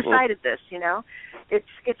 who decided this? You know,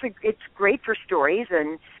 it's great for stories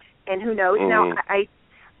and who knows. Now,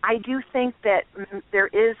 I do think that there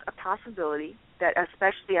is a possibility that,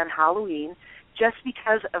 especially on Halloween, just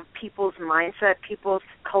because of people's mindset, people's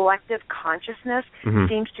collective consciousness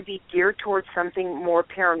seems to be geared towards something more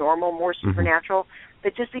paranormal, more supernatural,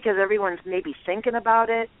 that just because everyone's maybe thinking about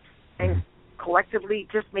it and collectively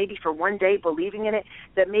just maybe for one day believing in it,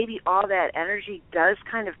 that maybe all that energy does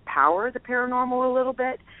kind of power the paranormal a little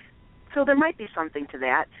bit. So there might be something to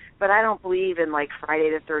that, but I don't believe in like Friday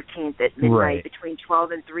the 13th at midnight between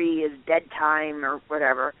 12 and 3 is dead time or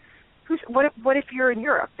whatever. What if you're in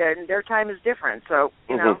Europe? Then their time is different. So,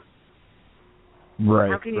 you know,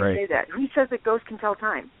 how can you say that? Who says that ghosts can tell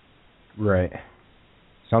time? Right.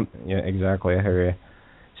 Yeah, exactly. I hear you.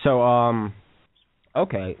 So,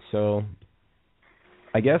 okay. So,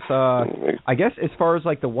 I guess as far as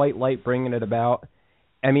like the white light bringing it about,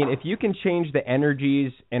 I mean, if you can change the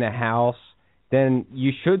energies in a house, then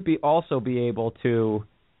you should also be able to,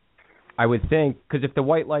 I would think, because if the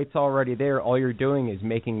white light's already there, all you're doing is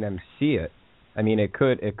making them see it. I mean, it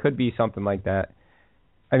could be something like that.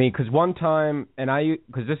 I mean, because one time,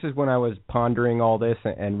 because this is when I was pondering all this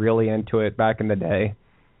and really into it back in the day.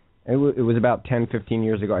 It was about 10, 15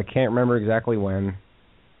 years ago. I can't remember exactly when.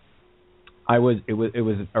 It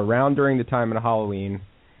was around during the time of Halloween,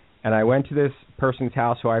 and I went to this person's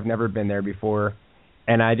house who I've never been there before,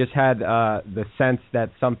 and I just had the sense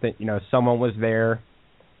that someone was there,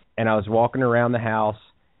 and I was walking around the house,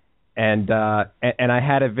 and I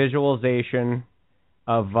had a visualization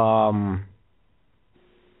of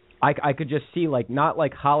I could just see like not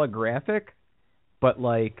like holographic, but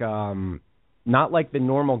like not like the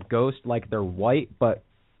normal ghost, like they're white, but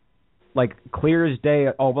like clear as day,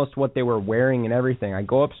 almost what they were wearing and everything. I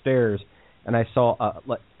go upstairs and I saw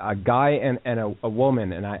a guy and a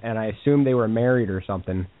woman, and I assumed they were married or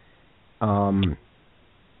something. And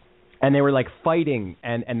they were like fighting,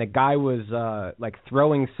 and the guy was like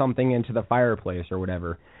throwing something into the fireplace or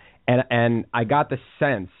whatever. And I got the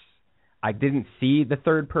sense, I didn't see the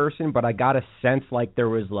third person, but I got a sense like there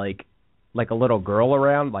was like a little girl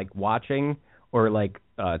around, like watching or like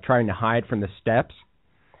trying to hide from the steps.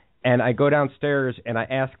 And I go downstairs and I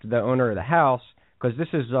asked the owner of the house, because this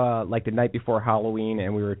is like the night before Halloween,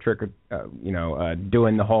 and we were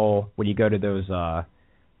doing the whole, when you go to those,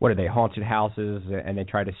 what are they, haunted houses, and they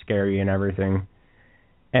try to scare you and everything.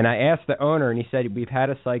 And I asked the owner, and he said, we've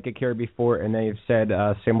had a psychic here before, and they've said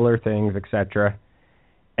similar things, etc.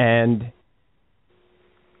 And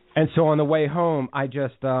so on the way home, I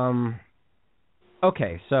just,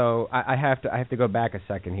 okay, so I have to go back a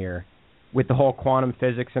second here. With the whole quantum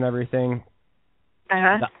physics and everything,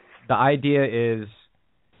 the idea is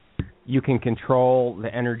you can control the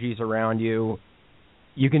energies around you.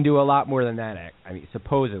 You can do a lot more than that, I mean,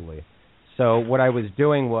 supposedly. So what I was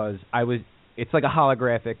doing was, it's like a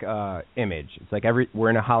holographic image. It's like we're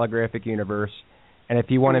in a holographic universe, and if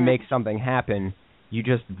you want to make something happen, you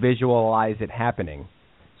just visualize it happening.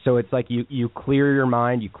 So it's like you clear your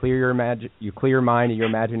mind, you clear your mind and your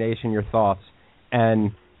imagination, your thoughts,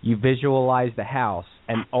 and you visualize the house,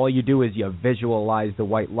 and all you do is you visualize the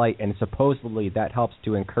white light, and supposedly that helps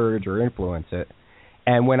to encourage or influence it.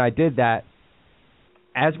 And when I did that,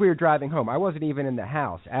 as we were driving home, I wasn't even in the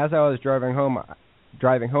house. As I was driving home,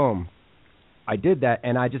 I did that,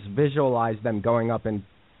 and I just visualized them going up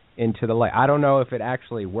into the light. I don't know if it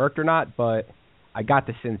actually worked or not, but I got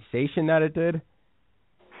the sensation that it did.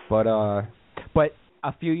 But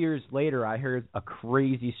a few years later, I heard a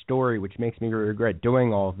crazy story, which makes me regret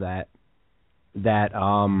doing all of that. That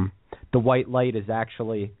the white light is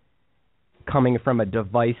actually coming from a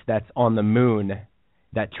device that's on the moon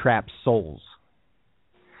that traps souls.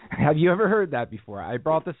 Have you ever heard that before? I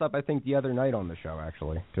brought this up, I think, the other night on the show,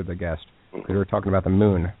 actually, to the guest, because we were talking about the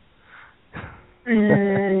moon.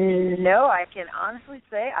 No, I can honestly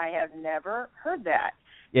say I have never heard that.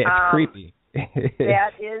 Yeah, it's creepy.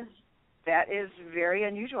 That is very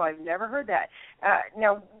unusual. I've never heard that.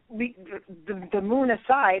 Now, the moon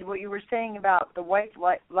aside, what you were saying about the white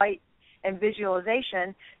light and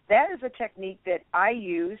visualization, that is a technique that I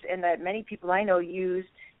use and that many people I know use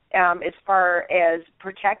as far as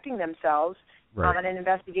protecting themselves on an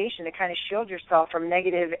investigation to kind of shield yourself from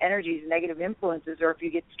negative energies, negative influences, or if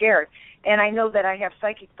you get scared. And I know that I have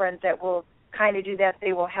psychic friends that will kind of do that.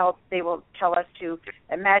 They will tell us to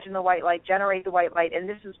imagine the white light, generate the white light, and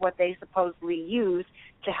this is what they supposedly use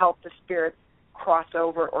to help the spirit cross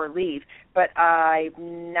over or leave. But I've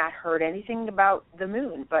not heard anything about the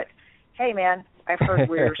moon. But hey, man, I've heard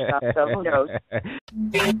weird stuff, so who knows?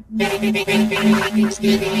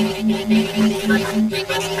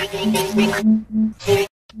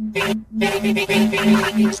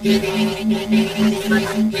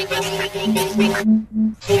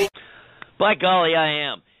 By golly,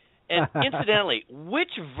 I am. And incidentally, which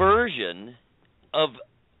version of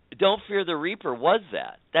Don't Fear the Reaper was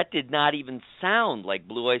that? That did not even sound like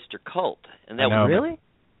Blue Oyster Cult. And that was really?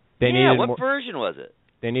 What version was it?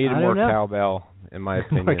 They needed more cowbell, in my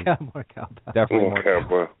opinion. More cowbell. Definitely more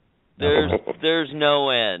cowbell. There's no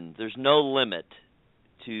end. There's no limit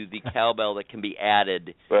to the cowbell that can be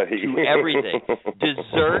added to everything.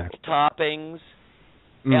 Dessert toppings,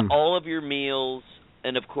 and all of your meals,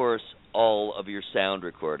 and of course, all of your sound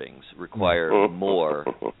recordings require more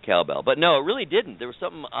cowbell. But no, it really didn't. There was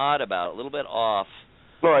something odd about it, a little bit off.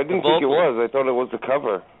 No, I didn't think it was. I thought it was the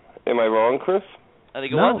cover. Am I wrong, Chris? I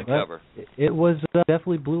think it was the cover. It was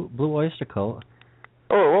definitely Blue Oyster Cult.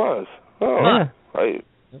 Oh, it was. Oh, yeah.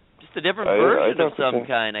 Just a different version of some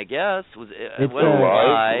kind, I guess. It wasn't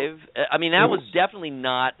live. I mean, that was definitely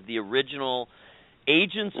not the original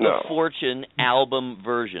Agents of Fortune album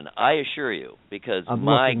version, I assure you, because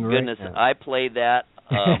my goodness, I played that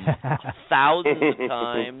thousands of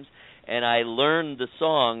times, and I learned the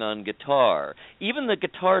song on guitar. Even the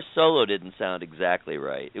guitar solo didn't sound exactly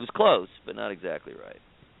right. It was close, but not exactly right.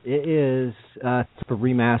 It is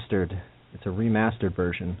remastered. It's a remastered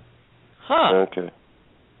version. Huh. Okay.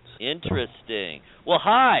 Interesting. Well,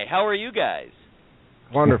 hi. How are you guys?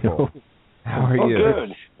 Wonderful. How are you?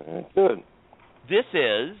 Good. Good. This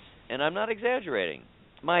is, and I'm not exaggerating,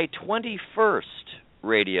 my 21st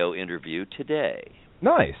radio interview today.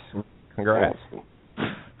 Nice. Congrats.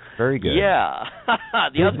 Very good. Yeah.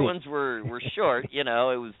 The other ones were short. You know,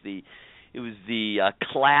 it was the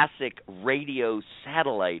classic radio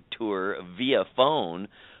satellite tour via phone.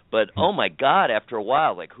 But, oh, my God, after a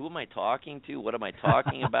while, like, who am I talking to? What am I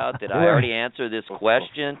talking about? Did I already answer this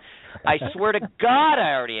question? I swear to God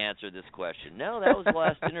I already answered this question. No, that was the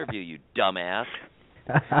last interview, you dumbass.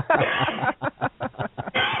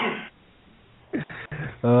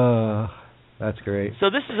 That's great. So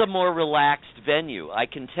this is a more relaxed venue, I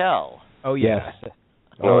can tell. Oh, yes.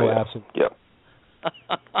 Oh, yeah. Absolutely. Yeah.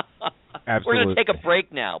 Absolutely. We're going to take a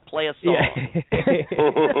break now. Play a song.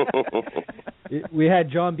 Yeah. We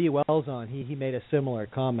had John B. Wells on. He made a similar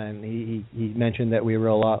comment. He mentioned that we were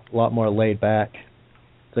a lot more laid back.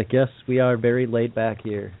 It's like, yes, we are very laid back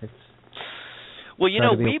here. Well,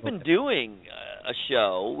 we've been doing a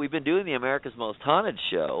show. We've been doing the America's Most Haunted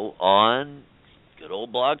show on good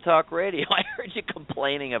old Blog Talk Radio. I heard you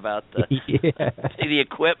complaining about the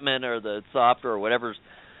equipment or the software or whatever's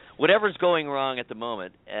going wrong at the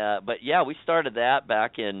moment. But yeah, we started that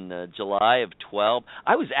back in July of 12.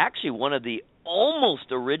 I was actually one of the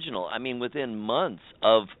almost original, within months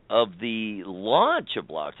of the launch of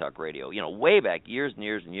Blog Talk Radio, way back years and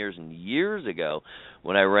years and years and years ago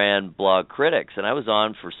when I ran Blog Critics. And I was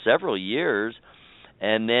on for several years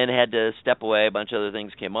and then had to step away. A bunch of other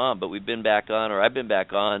things came on, but I've been back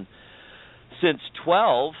on since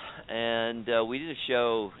 12. And we did a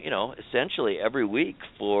show, essentially every week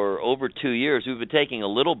for over 2 years. We've been taking a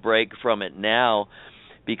little break from it now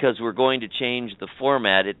because we're going to change the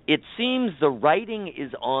format. It seems the writing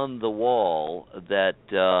is on the wall that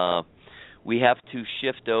we have to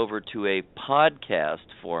shift over to a podcast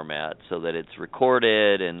format so that it's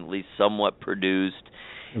recorded and at least somewhat produced,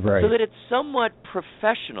 right, so that it's somewhat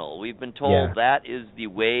professional. We've been told that is the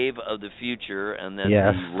wave of the future, and then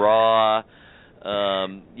the raw,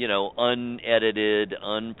 unedited,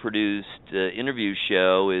 unproduced interview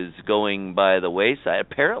show is going by the wayside.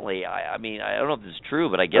 Apparently, I don't know if this is true,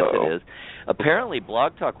 but I guess it is. Apparently,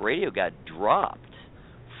 Blog Talk Radio got dropped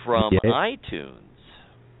from iTunes.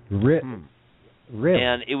 Really?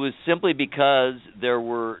 And it was simply because there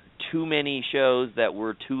were too many shows that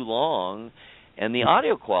were too long, and the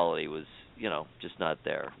audio quality was, just not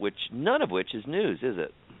there, none of which is news, is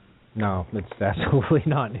it? No, it's absolutely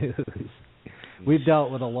not news. We've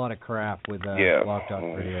dealt with a lot of crap with Blog Talk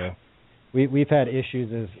Radio. We've had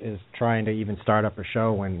issues as trying to even start up a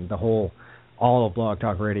show when all of Blog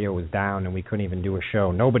Talk Radio was down and we couldn't even do a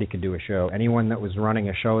show. Nobody could do a show. Anyone that was running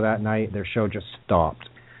a show that night, their show just stopped.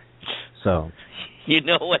 So, you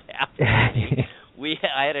know what happened?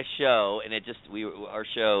 I had a show, and our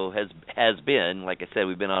show has been, like I said,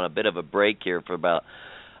 we've been on a bit of a break here for about,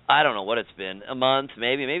 I don't know what it's been, a month,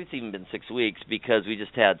 maybe it's even been 6 weeks, because we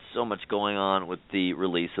just had so much going on with the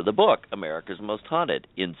release of the book, America's Most Haunted,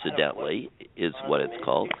 incidentally, is what it's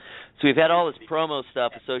called. So we've had all this promo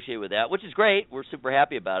stuff associated with that, which is great. We're super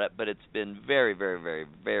happy about it, but it's been very, very, very,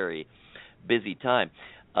 very busy time.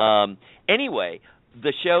 Anyway,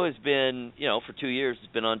 the show has been, for 2 years,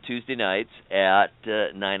 it's been on Tuesday nights at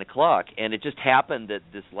 9 o'clock, and it just happened that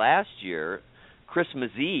this last year,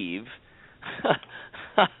 Christmas Eve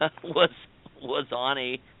was on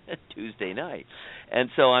a Tuesday night. And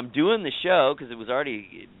so I'm doing the show because it was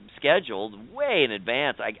already scheduled way in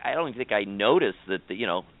advance. I don't even think I noticed that,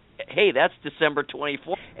 hey, that's December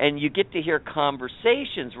 24th. And you get to hear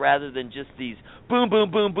conversations rather than just these boom,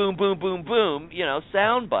 boom, boom, boom, boom, boom, boom,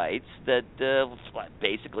 sound bites that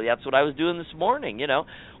basically that's what I was doing this morning,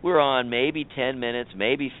 We're on maybe 10 minutes,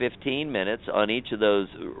 maybe 15 minutes on each of those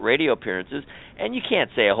radio appearances, and you can't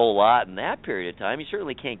say a whole lot in that period of time. You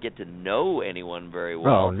certainly can't get to know anyone very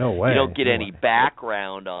well. Oh, no way. You don't get any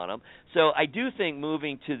background on them. So I do think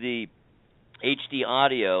moving to the HD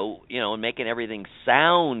audio, and making everything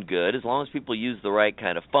sound good, as long as people use the right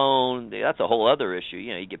kind of phone, that's a whole other issue.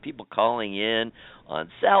 You get people calling in on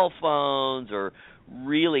cell phones or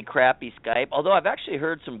really crappy Skype, although I've actually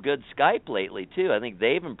heard some good Skype lately, too. I think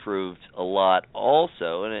they've improved a lot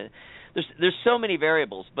also, and there's so many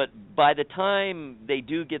variables, but by the time they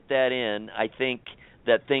do get that in, I think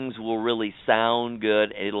that things will really sound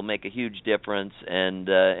good, and it'll make a huge difference, and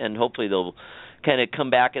hopefully they'll kind of come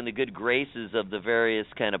back in the good graces of the various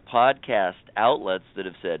kind of podcast outlets that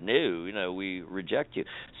have said, no, we reject you.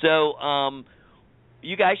 So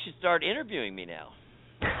you guys should start interviewing me now.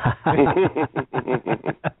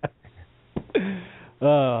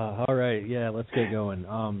 All right. Yeah, let's get going.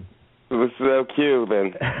 Let's cue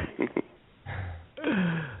then.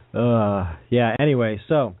 Yeah, anyway,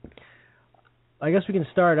 so I guess we can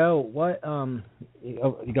start out. What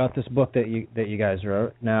you got this book that you guys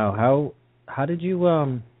wrote. Now, how did you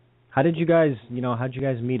guys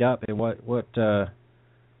meet up, and what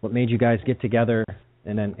made you guys get together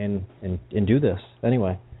and do this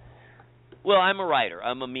anyway? Well, I'm a writer.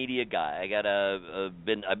 I'm a media guy.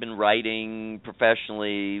 I've been writing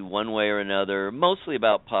professionally one way or another, mostly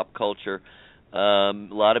about pop culture, a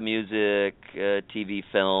lot of music, TV,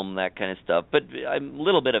 film, that kind of stuff. But I'm a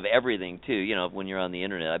little bit of everything too. When you're on the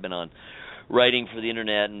internet, I've been on writing for the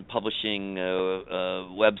internet and publishing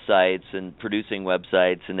websites and producing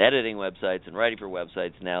websites and editing websites and writing for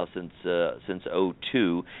websites now since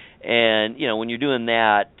 '02. And when you're doing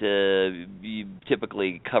that, you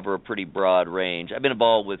typically cover a pretty broad range. I've been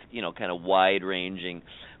involved with kind of wide-ranging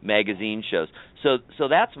magazine shows. So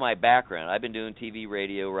that's my background. I've been doing TV,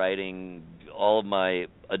 radio, writing all of my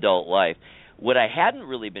adult life. What I hadn't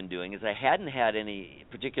really been doing is I hadn't had any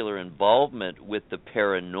particular involvement with the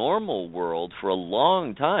paranormal world for a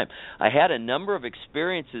long time. I had a number of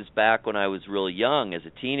experiences back when I was real young, as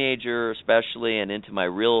a teenager especially, and into my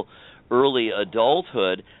real early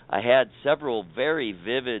adulthood. I had several very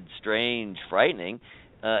vivid, strange, frightening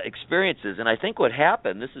experiences. And I think what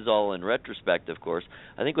happened, this is all in retrospect, of course,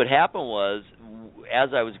 I think what happened was, as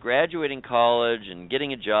I was graduating college and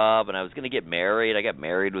getting a job, and I was going to get married. I got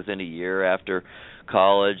married within a year after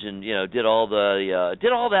college, and did all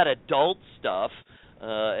that adult stuff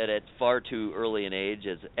at far too early an age,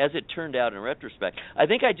 as it turned out in retrospect. I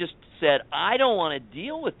think I just said, I don't want to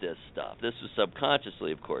deal with this stuff. This was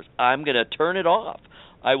subconsciously, of course. I'm going to turn it off.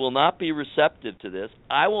 I will not be receptive to this.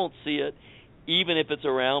 I won't see it, even if it's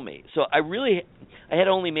around me. So I had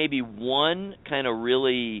only maybe one kind of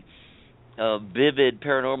really vivid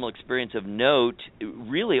paranormal experience of note,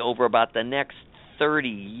 really over about the next 30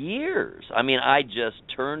 years. I mean, I just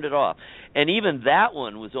turned it off. And even that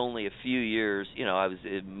one was only a few years, I was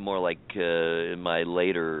more like in my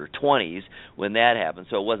later 20s when that happened,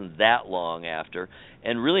 so it wasn't that long after.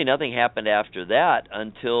 And really nothing happened after that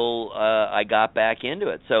until I got back into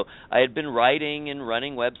it. So I had been writing and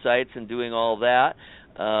running websites and doing all that.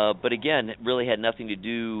 But again, it really had nothing to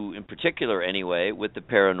do, in particular anyway, with the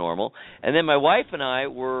paranormal. And then my wife and I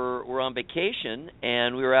were on vacation,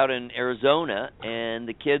 and we were out in Arizona, and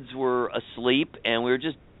the kids were asleep, and we were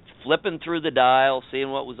just flipping through the dial,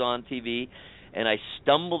 seeing what was on TV. And I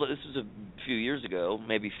stumbled, this was a few years ago,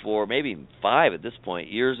 maybe 4, maybe 5 at this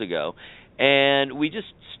point, years ago, and we just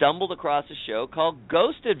stumbled across a show called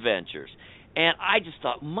Ghost Adventures. And I just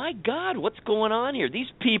thought, my God, what's going on here? These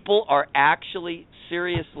people are actually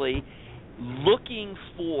seriously looking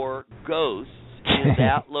for ghosts in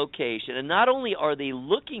that location. And not only are they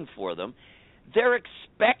looking for them, they're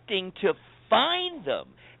expecting to find them.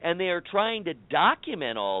 And they are trying to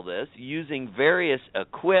document all this using various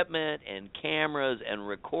equipment and cameras and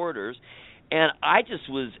recorders. And I just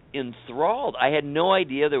was enthralled. I had no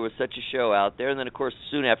idea there was such a show out there. And then, of course,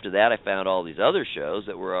 soon after that, I found all these other shows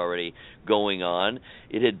that were already going on.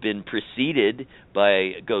 It had been preceded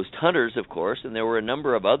by Ghost Hunters, of course, and there were a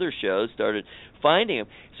number of other shows started finding them.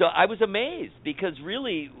 So I was amazed, because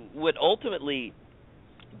really what ultimately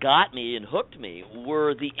got me and hooked me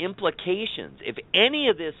were the implications. If any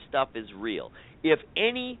of this stuff is real, if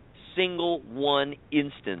any single one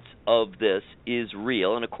instance of this is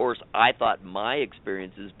real, and of course I thought my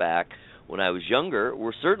experiences back when I was younger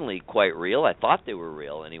were certainly quite real. I thought they were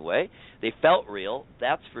real anyway. They felt real,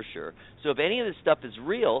 that's for sure. So if any of this stuff is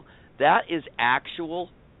real, that is actual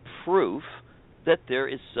proof that there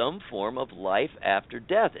is some form of life after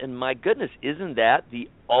death. And my goodness, isn't that the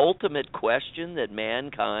ultimate question that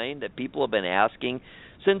mankind, that people have been asking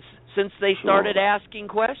since they started asking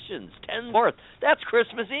questions? 10/4. That's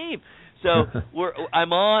Christmas Eve. So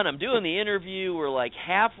I'm doing the interview. We're like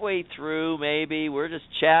halfway through, maybe. We're just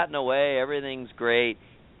chatting away. Everything's great.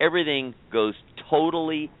 Everything goes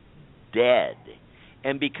totally dead.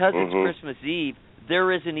 And because it's Christmas Eve,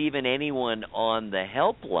 there isn't even anyone on the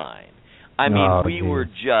helpline. I mean, we were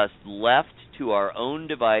just left to our own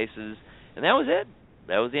devices, and that was it.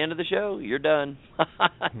 That was the end of the show. You're done.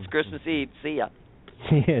 It's Christmas Eve. See ya.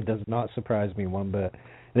 Yeah, it does not surprise me one bit.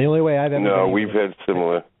 The only way I've ever had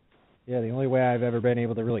similar. Yeah, the only way I've ever been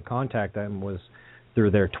able to really contact them was through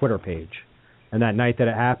their Twitter page. And that night that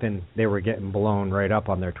it happened, they were getting blown right up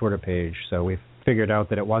on their Twitter page. So we figured out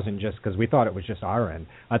that it wasn't just because we thought it was just our end.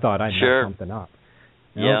 I thought I messed something up.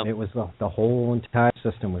 No, it was the whole entire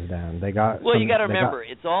system was down. They got you got to remember,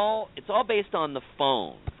 it's all based on the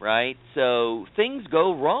phone, right? So things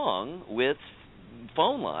go wrong with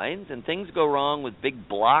phone lines, and things go wrong with big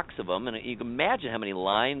blocks of them, and you can imagine how many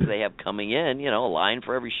lines they have coming in. A line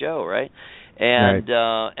for every show, right? And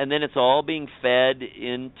and then it's all being fed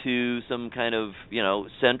into some kind of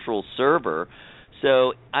central server.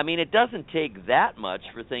 So, I mean, it doesn't take that much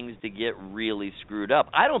for things to get really screwed up.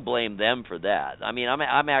 I don't blame them for that. I mean,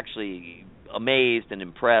 I'm actually amazed and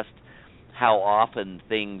impressed how often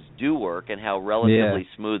things do work and how relatively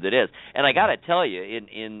smooth it is. And I got to tell you,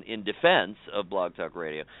 in defense of Blog Talk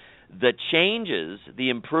Radio, the changes,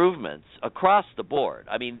 the improvements across the board,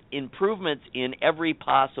 I mean, improvements in every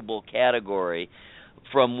possible category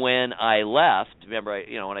from when I left. Remember,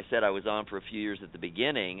 when I said I was on for a few years at the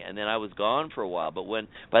beginning, and then I was gone for a while. But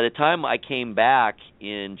by the time I came back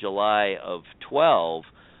in July of 12,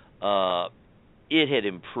 it had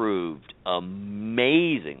improved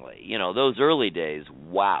amazingly. Those early days,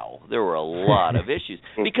 wow, there were a lot of issues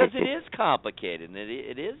because it is complicated and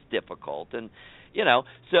it is difficult. And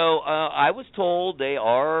so I was told they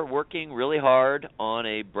are working really hard on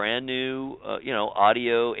a brand new,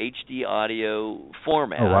 HD audio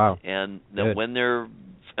format. Oh, wow. And that when they're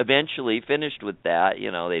eventually finished with that,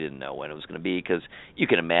 they didn't know when it was going to be, because you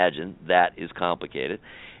can imagine that is complicated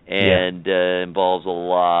and involves a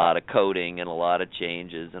lot of coding and a lot of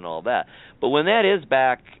changes and all that. But when that is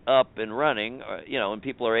back up and running, and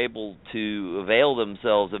people are able to avail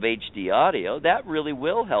themselves of HD audio, that really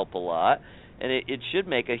will help a lot. And it should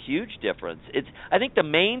make a huge difference. I think the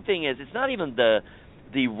main thing is it's not even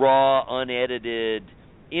the raw, unedited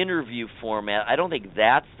interview format. I don't think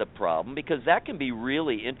that's the problem, because that can be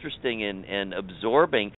really interesting and absorbing.